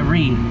I can't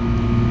read.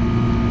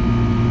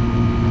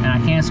 And I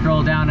can't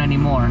scroll down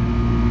anymore.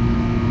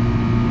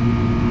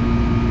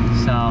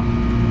 So,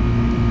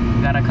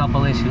 we got a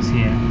couple issues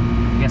here.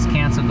 I guess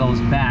cancel goes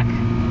back.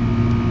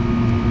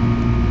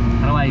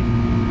 How do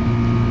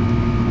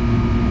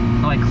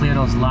I clear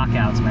those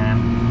lockouts, man?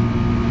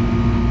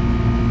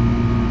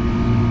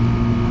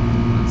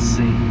 Let's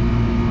see.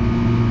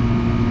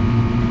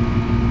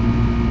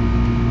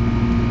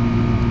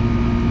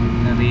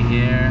 Gonna be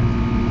here.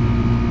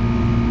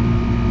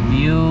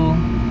 View,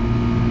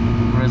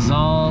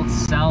 results,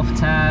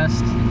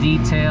 self-test,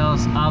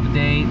 details,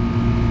 update,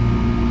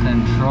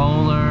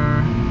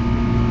 controller,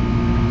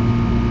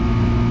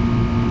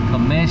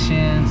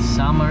 commission,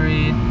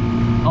 summary.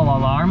 Oh,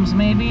 alarms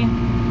maybe?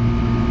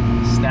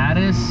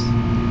 Status,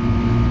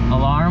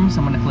 alarms.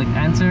 I'm gonna click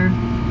enter.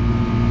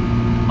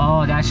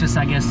 Oh, that's just,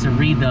 I guess, to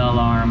read the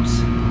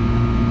alarms.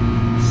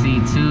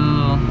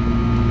 C2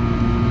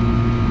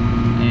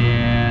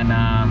 and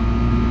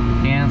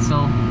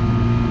cancel.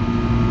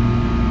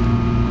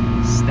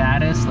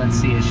 Status, let's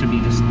see, it should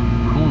be just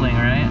cooling,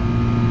 right?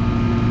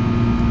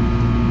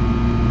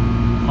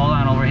 Hold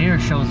on, over here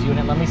it shows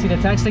unit. Let me see the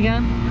text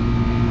again.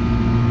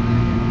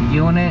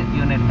 Unit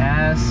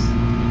S,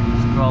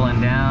 scrolling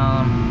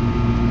down.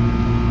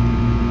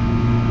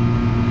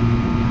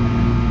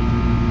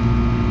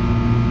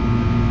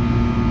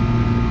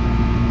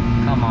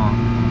 Come on.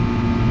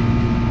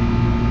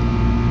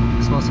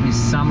 It's supposed to be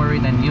summary,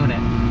 then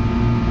unit.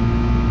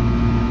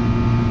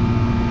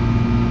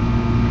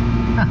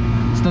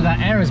 Still got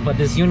errors, but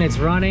this unit's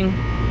running.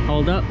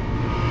 Hold up.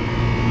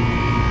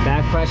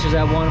 Back pressure's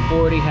at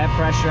 140, head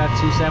pressure at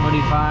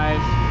 275.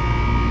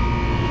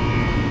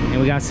 And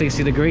we got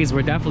 60 degrees.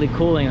 We're definitely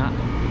cooling.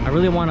 I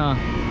really want to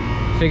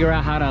figure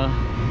out how to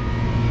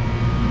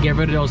get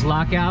rid of those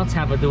lockouts,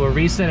 have to do a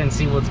reset and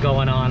see what's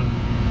going on.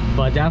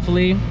 But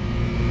definitely,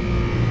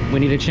 we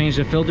need to change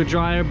the filter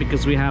dryer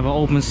because we have an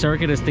open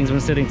circuit. This thing's been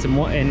sitting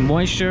in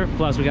moisture.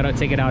 Plus, we got to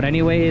take it out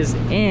anyways.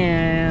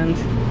 And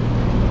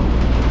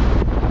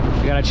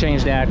we gotta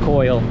change that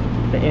coil,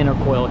 the inner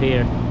coil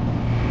here.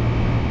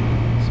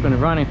 It's been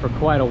running for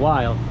quite a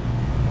while.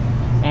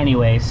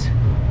 Anyways,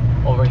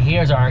 over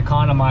here is our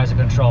economizer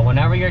control.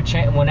 Whenever you're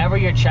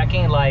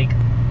checking like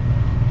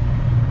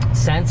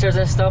sensors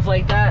and stuff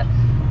like that,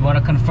 you want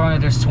to confirm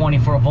that there's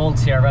 24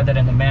 volts here. I read that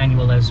in the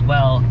manual as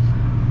well.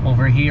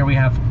 Over here we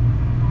have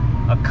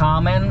a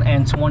common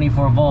and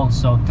 24 volts,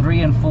 so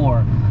 3 and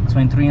 4.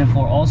 Between 3 and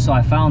 4. Also,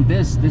 I found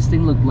this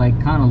thing looked like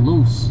kind of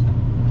loose.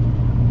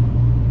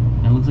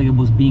 It looks like it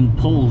was being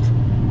pulled.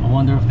 I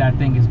wonder if that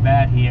thing is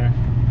bad here.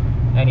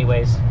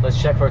 Anyways, let's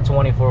check for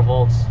 24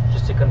 volts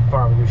just to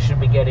confirm. You should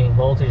be getting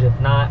voltage. If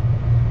not,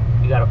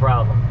 you got a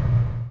problem.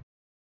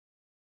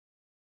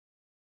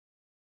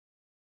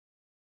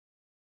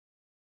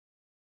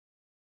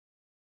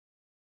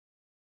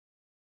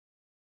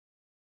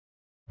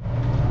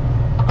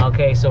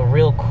 Okay, so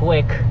real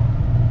quick,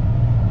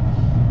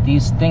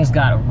 these things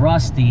got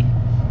rusty.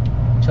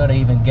 Try to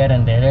even get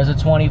in there. There's a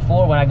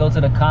 24. When I go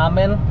to the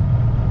common,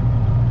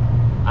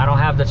 I don't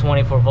have the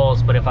 24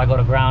 volts, but if I go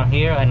to ground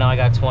here, I know I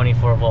got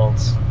 24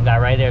 volts. I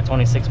got right there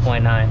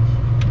 26.9.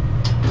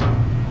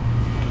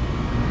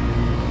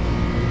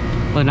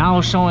 But now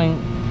it's showing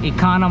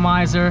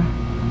economizer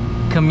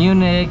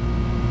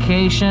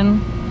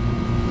communication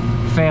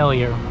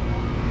failure.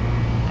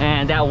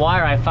 And that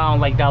wire I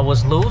found like that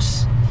was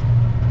loose.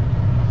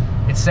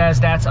 It says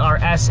that's our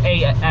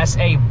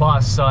SA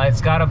bus, so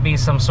it's got to be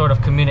some sort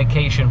of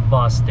communication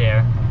bus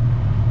there.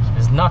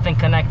 There's nothing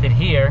connected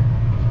here.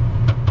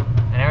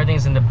 And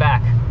everything's in the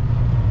back.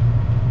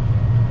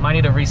 Might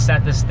need to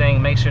reset this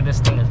thing, make sure this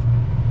thing is,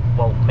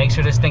 well, make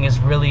sure this thing is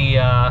really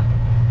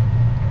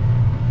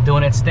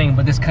doing its thing.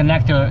 But this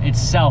connector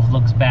itself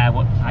looks bad.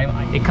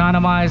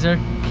 Economizer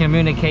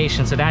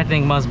communication, so that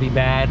thing must be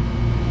bad.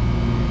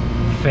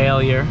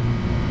 Failure.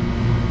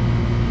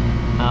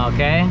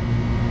 Okay.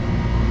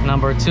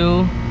 Number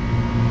 2,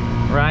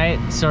 right?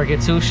 Circuit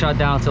 2 shut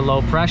down to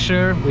low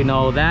pressure. We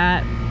know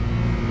that.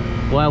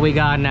 What we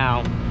got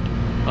now?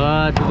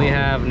 What do we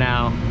have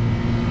now?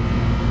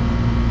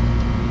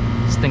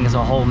 This thing is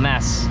a whole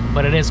mess,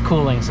 but it is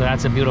cooling, so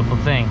that's a beautiful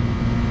thing.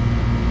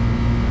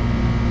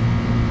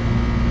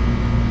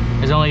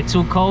 There's only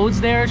 2 codes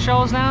there, it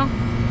shows now.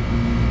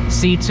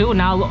 C2,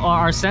 now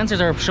our sensors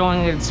are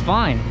showing it's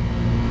fine.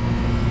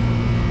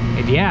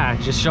 Yeah,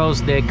 it just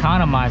shows the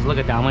economizer. Look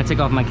at that. I'm gonna take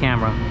off my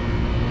camera.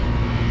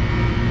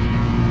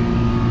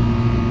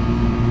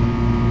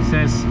 It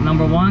says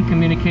number 1,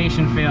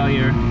 communication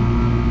failure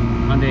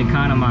on the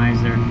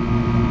economizer,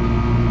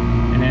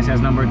 and then it says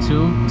number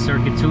 2,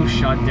 circuit 2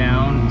 shut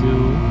down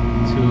due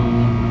to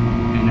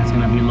saying that's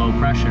gonna be low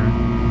pressure.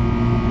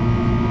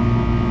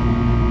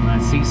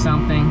 Let's see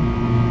something.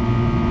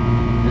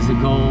 Does it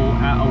go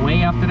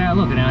away after that?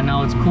 Look at that,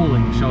 now it's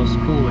cooling. It shows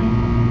cooling.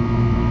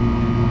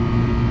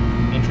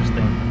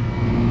 Interesting.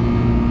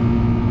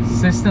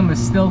 System is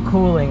still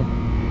cooling.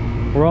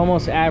 We're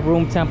almost at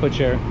room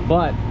temperature,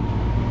 but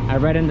I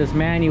read in this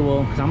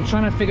manual, because I'm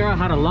trying to figure out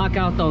how to lock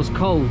out those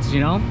codes, you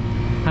know?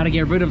 How to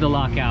get rid of the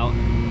lockout.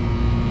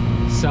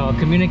 So,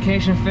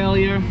 communication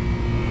failure.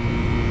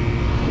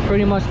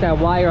 Pretty much that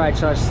wire, I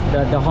trust,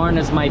 the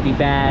harness might be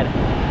bad.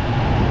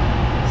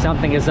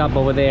 Something is up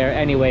over there.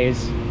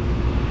 Anyways.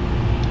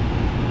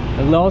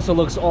 It also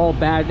looks all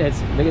bad. It's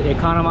the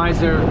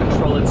economizer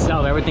control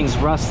itself. Everything's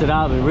rusted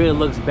up. It really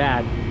looks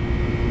bad.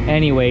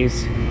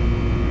 Anyways.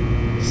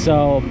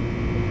 So,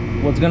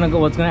 what's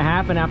gonna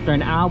happen after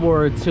an hour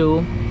or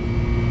two,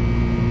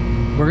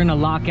 we're gonna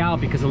lock out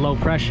because of low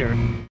pressure.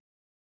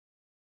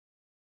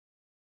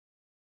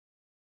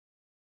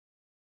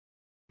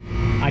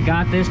 I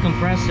got this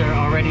compressor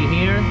already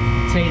here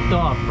taped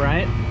off,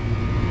 right?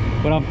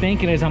 What I'm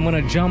thinking is I'm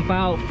gonna jump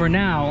out for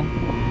now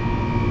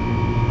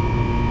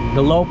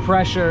the low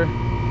pressure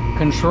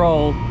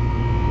control,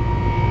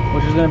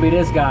 which is gonna be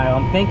this guy.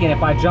 I'm thinking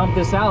if I jump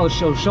this out,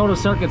 it'll show the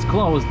circuit's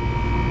closed.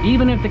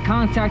 Even if the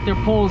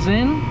contactor pulls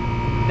in,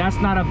 that's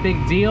not a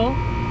big deal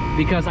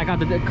because I got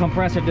the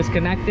compressor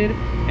disconnected,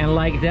 and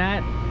like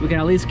that we can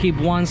at least keep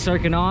one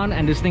circuit on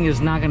and this thing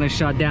is not gonna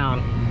shut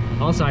down.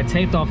 Also, I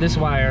taped off this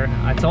wire.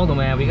 I told them,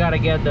 man, we gotta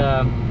get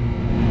the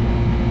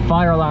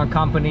fire alarm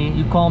company.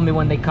 You call me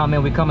when they come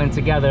in. We come in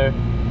together.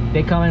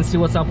 They come and see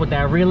what's up with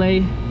that relay,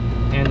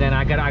 and then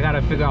I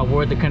gotta figure out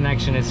where the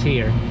connection is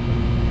here.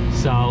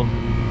 So, all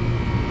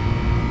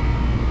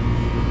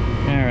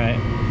right.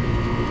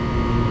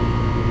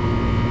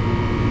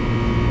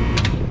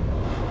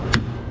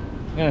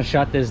 I'm gonna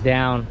shut this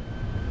down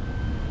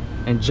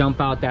and jump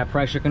out that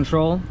pressure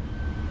control,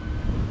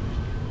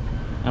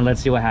 and let's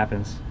see what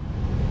happens.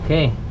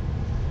 Okay,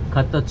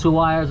 cut the two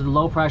wires of the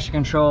low pressure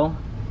control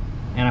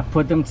and I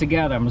put them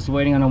together. I'm just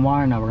waiting on a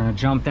wire now. We're gonna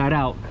jump that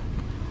out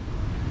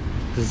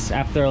because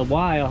after a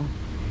while,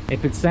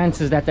 if it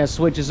senses that that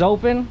switch is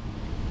open,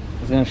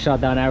 it's gonna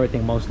shut down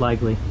everything most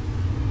likely.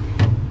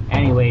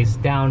 Anyways,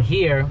 down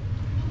here,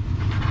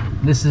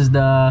 this is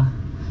the,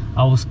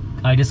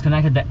 I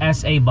disconnected the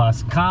SA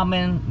bus,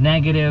 common,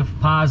 negative,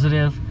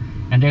 positive,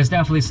 and there's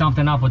definitely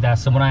something up with that.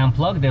 So when I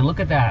unplugged it, look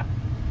at that.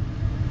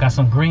 Got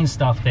some green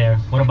stuff there.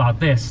 What about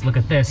this? Look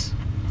at this.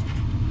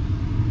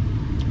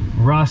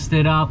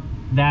 Rusted up.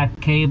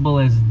 That cable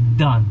is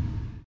done.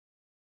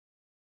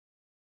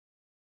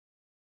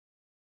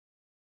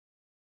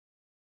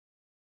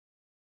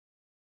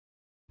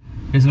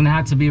 It's gonna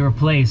have to be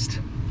replaced.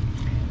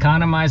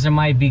 Economizer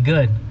might be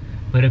good,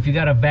 but if you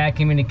got a bad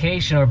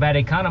communication or bad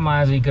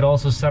economizer, you could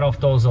also set off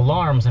those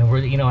alarms, and we're,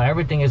 you know,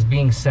 everything is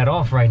being set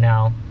off right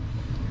now.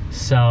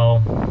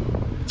 So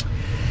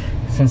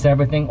since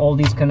everything, all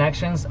these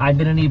connections, I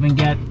didn't even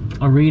get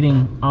a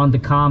reading on the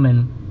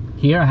common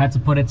here. I had to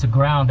put it to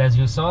ground, as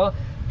you saw,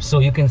 so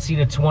you can see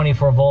the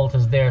 24 volt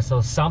is there.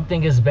 So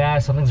something is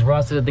bad, something's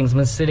rusted, the thing's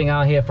been sitting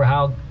out here for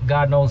how,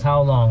 God knows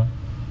how long.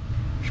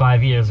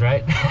 5 years,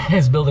 right?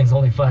 This building's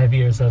only 5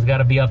 years, so it's got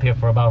to be up here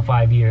for about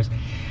 5 years.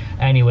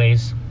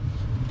 Anyways,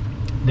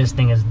 this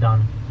thing is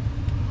done.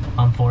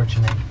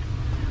 Unfortunate.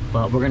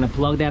 But we're gonna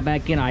plug that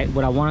back in.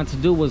 What I wanted to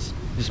do was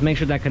just make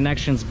sure that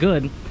connection's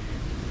good,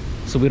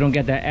 so we don't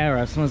get that error.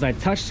 As soon as I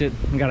touched it,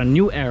 we got a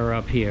new error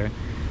up here.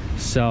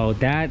 So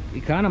that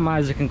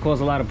economizer can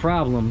cause a lot of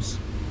problems.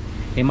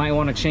 They might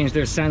want to change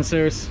their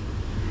sensors.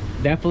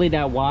 Definitely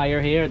that wire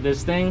here,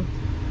 this thing,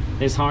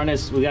 this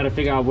harness, we got to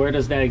figure out where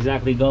does that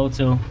exactly go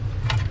to.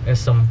 There's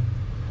some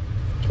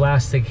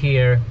plastic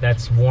here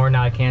that's worn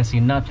out, I can't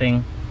see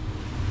nothing.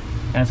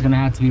 That's gonna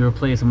have to be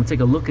replaced. I'm gonna take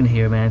a look in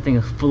here, man. I think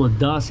it's full of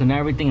dust and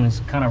everything, and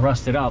it's kind of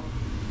rusted up.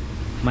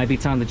 Might be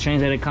time to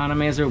change that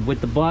economizer with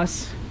the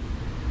bus.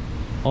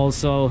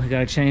 Also, we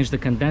gotta change the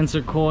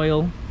condenser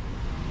coil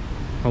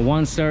for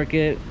one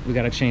circuit. We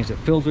gotta change the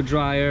filter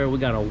dryer. We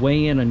gotta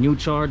weigh in a new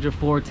charger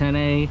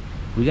 410A.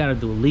 We gotta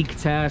do leak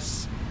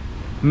tests.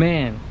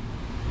 Man,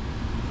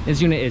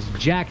 this unit is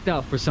jacked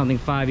up for something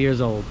 5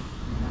 years old.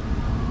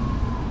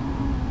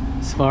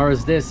 As far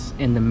as this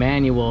in the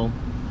manual,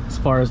 as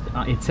far as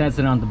it says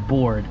it on the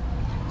board.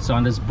 So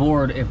on this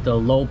board, if the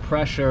low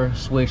pressure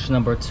switch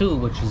number 2,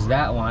 which is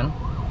that one,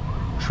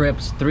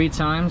 trips 3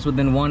 times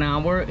within 1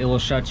 hour, it will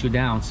shut you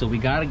down. So we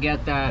got to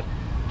get that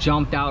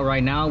jumped out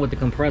right now with the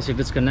compressor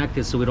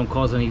disconnected, so we don't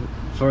cause any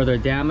further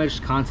damage.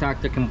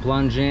 Contactor can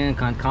plunge in,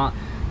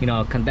 you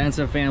know, a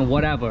condenser fan,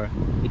 whatever,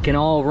 it can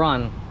all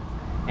run,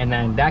 and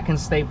then that can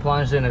stay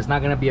plunged in. It's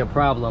not going to be a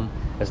problem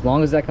as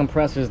long as that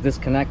compressor is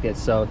disconnected.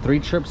 So 3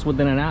 trips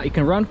within an hour. You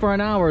can run for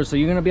an hour, so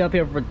you're going to be up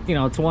here for, you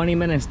know, 20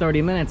 minutes,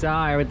 30 minutes.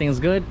 Everything's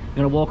good. You're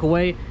going to walk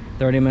away.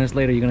 30 minutes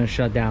later, you're going to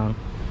shut down.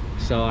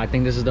 So I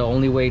think this is the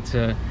only way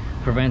to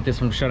prevent this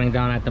from shutting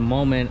down at the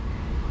moment.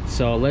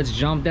 So let's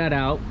jump that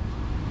out.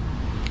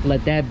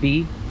 Let that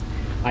be.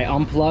 I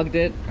unplugged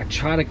it. I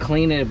try to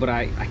clean it, but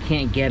I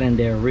can't get in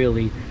there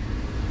really.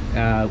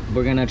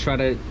 We're gonna try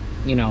to,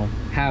 you know,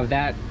 have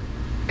that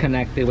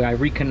connected. I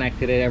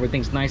reconnected it,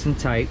 everything's nice and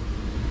tight,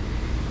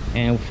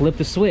 and flip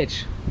the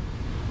switch.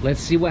 Let's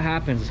see what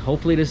happens.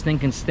 Hopefully this thing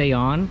can stay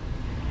on.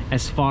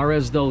 As far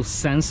as those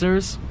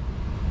sensors,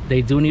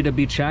 they do need to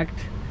be checked,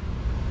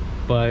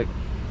 but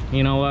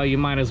you know what, you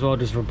might as well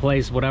just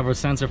replace whatever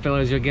sensor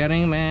failures you're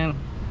getting, man.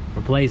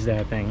 Replace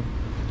that thing,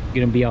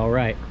 you're gonna be all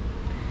right.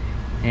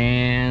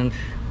 And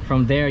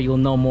from there you'll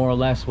know more or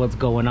less what's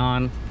going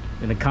on.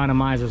 The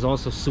economizer is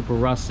also super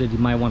rusted. They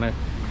might want to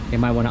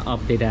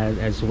update that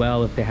as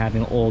well if they're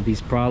having all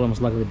these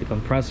problems. Luckily the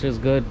compressor is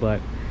good,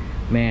 but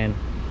man,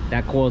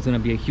 that coil is going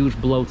to be a huge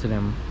blow to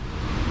them.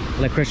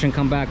 Let Christian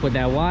come back with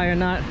that wire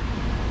nut.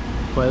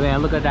 But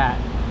man, look at that.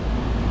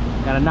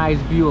 Got a nice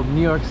view of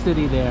New York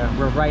City there.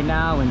 We're right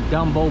now in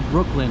Dumbo,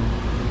 Brooklyn.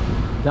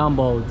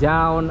 Dumbo,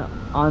 down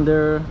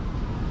under,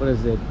 what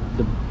is it,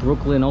 the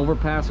Brooklyn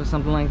overpass or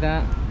something like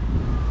that.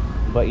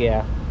 But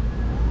yeah,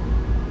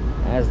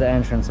 that's the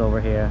entrance over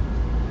here.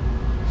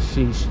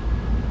 Sheesh.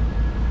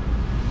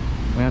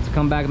 We're gonna have to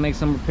come back and make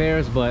some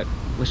repairs, but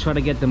let's try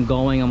to get them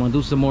going. I'm gonna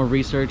do some more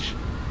research,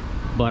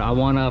 but I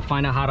want to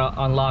find out how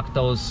to unlock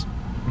those,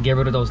 get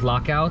rid of those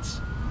lockouts,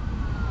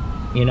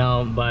 you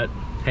know. But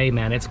hey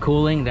man, it's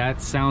cooling.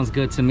 That sounds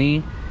good to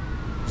me.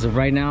 So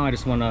right now I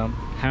just want to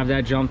have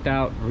that jumped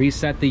out,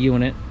 reset the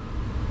unit,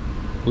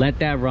 let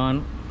that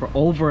run for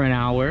over an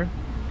hour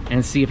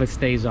and see if it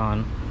stays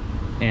on.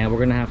 And we're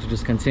gonna have to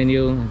just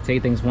continue and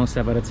take things one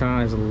step at a time.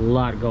 There's a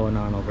lot going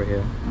on over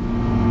here.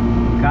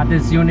 Got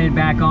this unit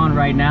back on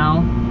right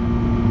now.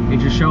 It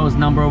just shows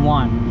number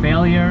 1,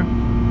 failure,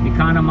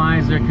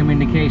 economizer,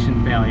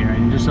 communication failure,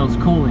 and it just shows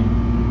cooling.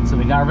 So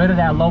we got rid of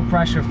that low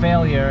pressure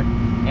failure,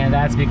 and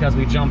that's because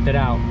we jumped it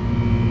out.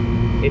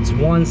 It's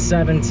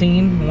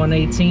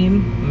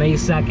 1:18, May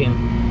 2nd.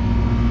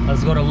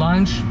 Let's go to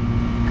lunch,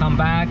 come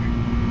back,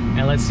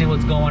 and let's see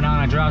what's going on.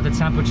 I dropped the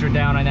temperature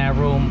down in that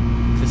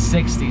room to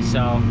 60,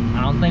 so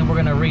I don't think we're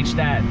gonna reach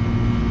that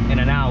in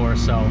an hour or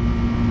so.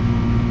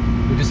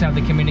 We just have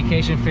the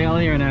communication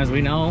failure, and as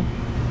we know,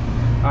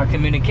 our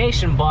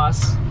communication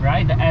bus,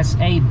 right, the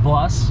SA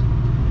bus,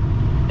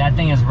 that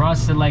thing is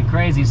rusted like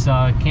crazy,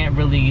 so it can't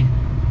really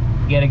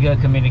get a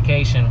good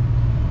communication.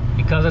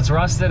 Because it's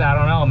rusted, I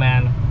don't know,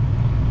 man.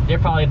 They're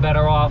probably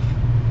better off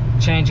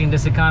changing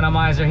this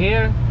economizer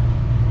here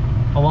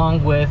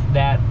along with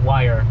that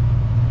wire,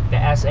 the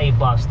SA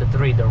bus, the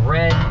 3, the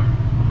red,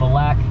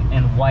 black,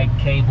 and white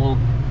cable,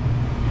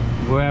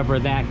 wherever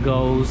that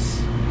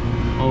goes.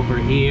 Over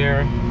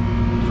here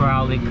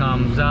probably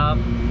comes up,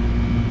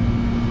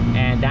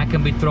 and that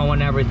can be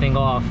throwing everything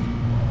off.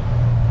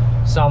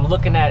 So I'm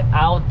looking at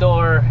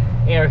outdoor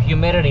air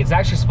humidity. It's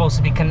actually supposed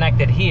to be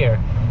connected here.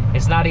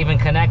 It's not even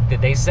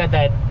connected. They said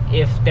that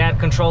if that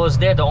control is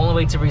there, the only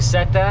way to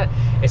reset that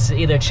is to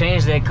either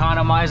change the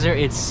economizer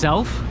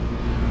itself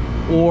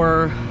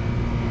or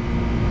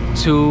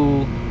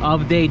to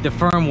update the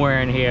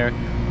firmware in here.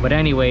 But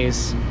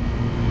anyways,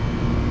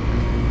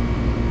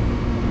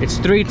 it's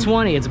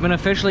 3:20. It's been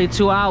officially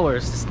 2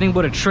 hours. This thing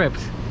would have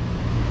tripped.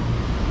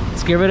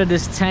 Let's get rid of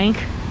this tank.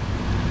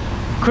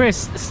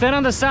 Chris, stand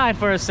on the side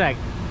for a sec,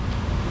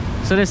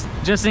 so this,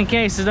 just in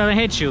case it doesn't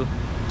hit you.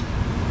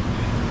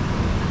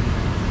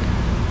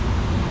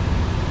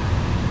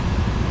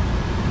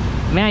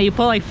 Man, you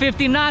put like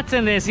 50 knots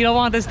in this. You don't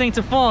want this thing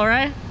to fall,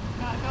 right?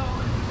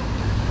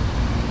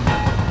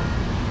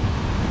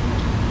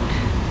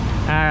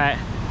 All right.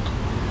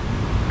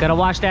 Gotta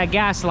watch that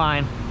gas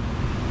line.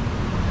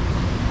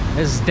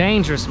 This is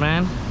dangerous,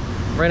 man.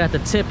 Right at the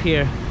tip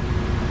here.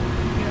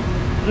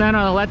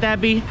 No, let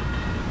that be.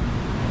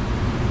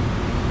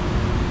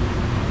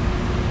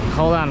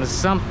 Hold on to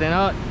something.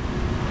 Oh,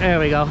 there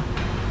we go.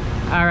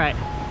 All right,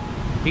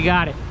 you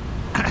got it.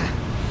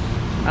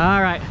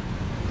 All right.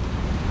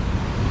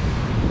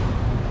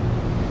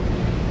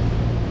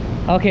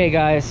 Okay,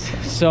 guys,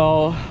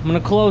 so I'm gonna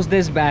close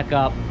this back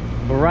up,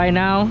 but right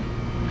now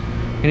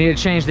we need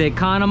to change the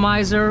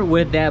economizer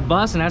with that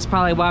bus, and that's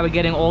probably why we're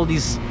getting all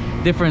these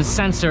different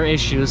sensor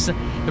issues.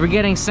 We're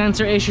getting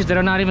sensor issues that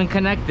are not even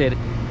connected,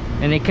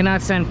 and they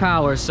cannot send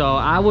power. So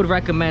I would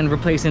recommend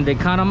replacing the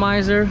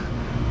economizer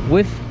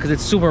with, because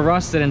it's super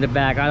rusted in the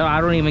back. I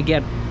don't even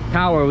get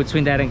power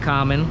between that and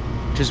common,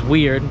 which is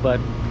weird, but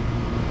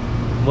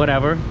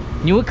whatever.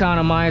 New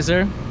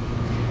economizer.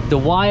 The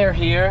wire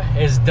here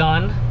is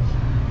done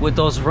with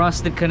those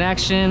rusted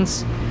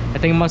connections. I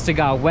think it must have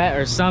got wet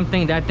or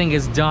something. That thing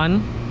is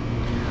done.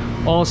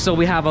 Also,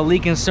 we have a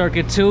leaking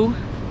circuit too,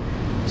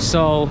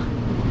 so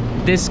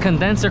this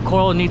condenser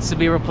coil needs to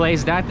be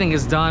replaced. That thing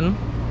is done.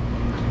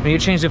 We need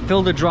to change the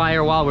filter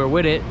dryer while we're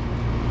with it.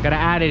 Gotta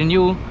add a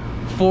new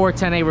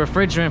 410A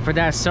refrigerant for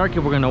that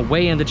circuit. We're gonna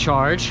weigh in the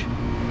charge.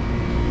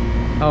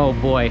 Oh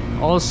boy.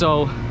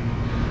 Also,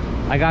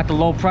 I got the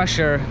low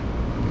pressure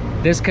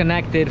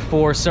disconnected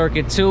for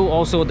circuit 2.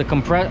 Also with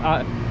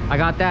the I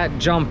got that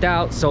jumped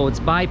out, so it's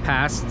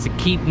bypassed to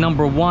keep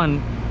number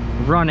 1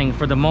 running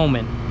for the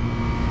moment.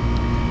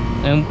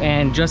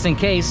 And just in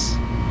case,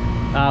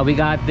 we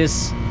got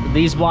this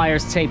these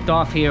wires taped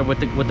off here with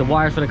the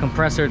wires for the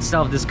compressor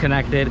itself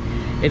disconnected.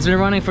 It's been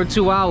running for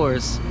 2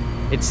 hours.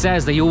 It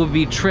says that you will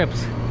be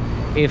tripped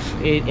if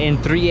it in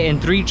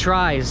three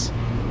tries.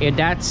 If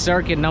that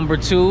circuit number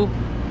 2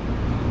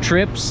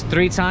 trips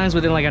 3 times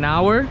within like an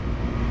hour,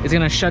 it's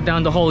gonna shut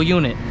down the whole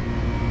unit.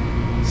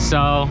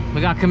 So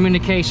we got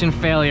communication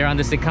failure on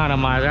this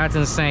economizer. That's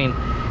insane,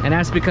 and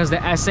that's because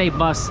the SA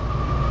bus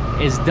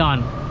is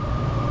done.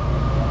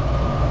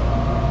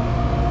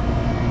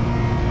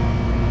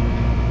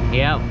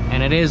 Yep,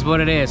 and it is what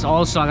it is.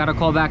 Also, I gotta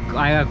call back.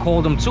 I gotta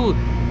call them too.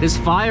 This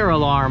fire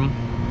alarm,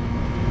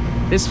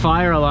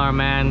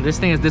 man, this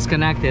thing is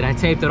disconnected. I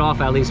taped it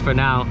off at least for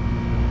now,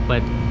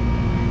 but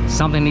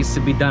something needs to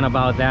be done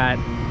about that.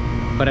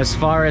 But as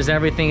far as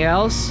everything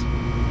else,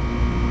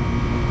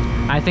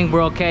 I think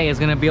we're okay. It's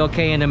gonna be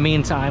okay in the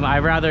meantime.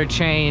 I'd rather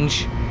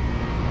change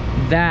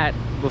that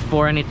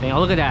before anything.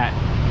 Oh, look at that.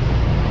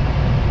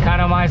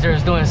 Economizer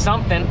is doing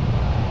something.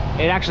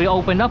 It actually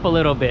opened up a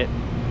little bit,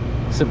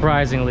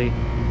 surprisingly.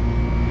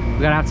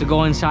 We're gonna have to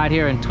go inside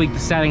here and tweak the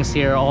settings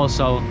here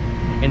also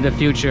in the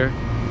future.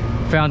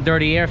 Found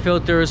dirty air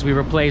filters, we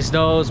replaced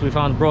those. We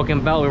found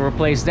broken belt, we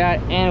replaced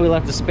that, and we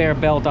left the spare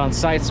belt on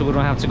site so we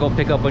don't have to go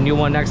pick up a new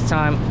one next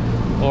time,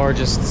 or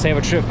just save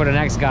a trip for the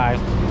next guy.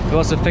 We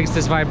also fixed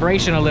this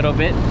vibration a little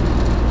bit.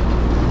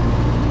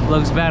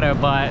 Looks better,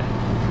 but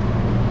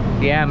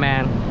yeah,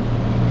 man,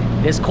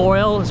 this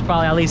coil is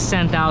probably at least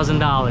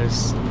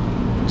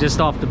 $10,000 just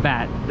off the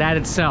bat. That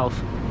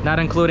itself, not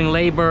including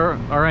labor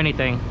or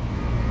anything.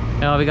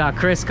 Oh, we got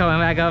Chris coming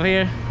back up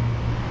here.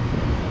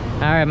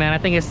 All right, man, I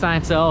think it's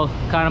time to, oh,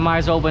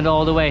 economizer opened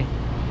all the way.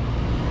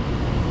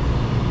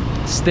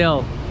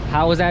 Still,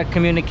 how was that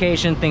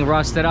communication thing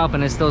rusted up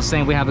and it's still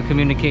saying we have a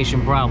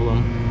communication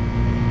problem?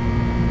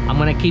 I'm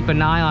gonna keep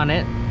an eye on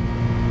it.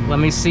 Let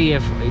me see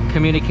if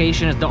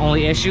communication is the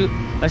only issue.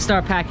 Let's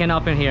start packing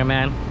up in here,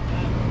 man.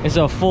 It's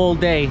a full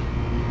day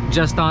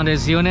just on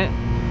this unit.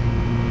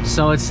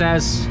 So it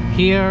says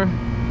here,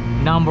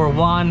 number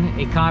 1,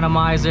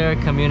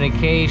 economizer,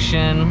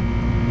 communication,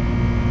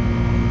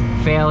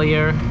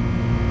 failure.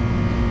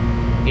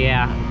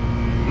 Yeah,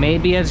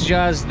 maybe it's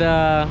just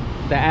the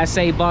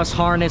SA bus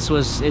harness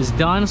is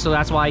done, so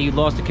that's why you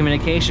lost the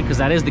communication, because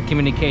that is the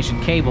communication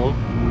cable.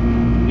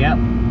 Yep,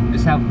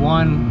 just have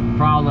one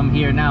problem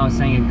here now. It's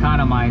saying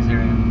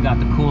economizer, and we got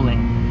the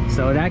cooling.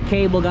 So that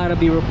cable got to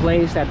be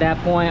replaced. At that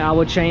point, I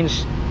would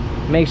change,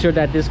 make sure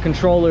that this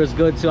controller is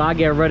good too. I'll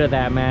get rid of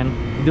that,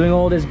 man. Doing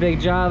all these big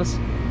jobs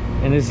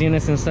and this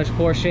unit's in such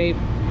poor shape,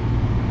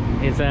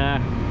 it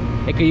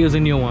could use a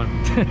new one.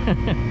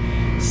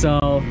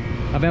 So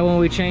I bet when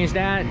we change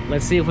that,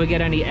 let's see if we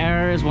get any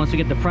errors. Once we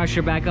get the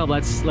pressure back up,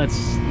 let's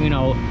you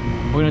know,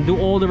 we're gonna do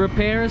all the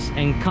repairs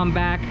and come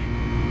back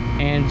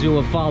and do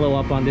a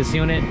follow-up on this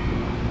unit.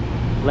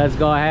 Let's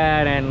go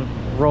ahead and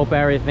rope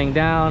everything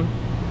down.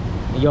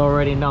 You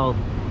already know,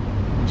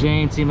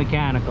 J&T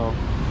Mechanical.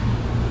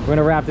 We're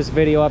gonna wrap this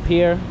video up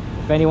here.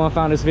 If anyone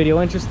found this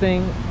video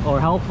interesting or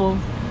helpful,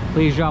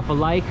 please drop a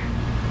like,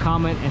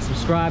 comment, and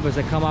subscribe as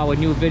I come out with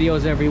new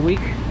videos every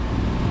week.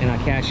 And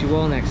I'll catch you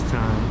all next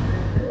time.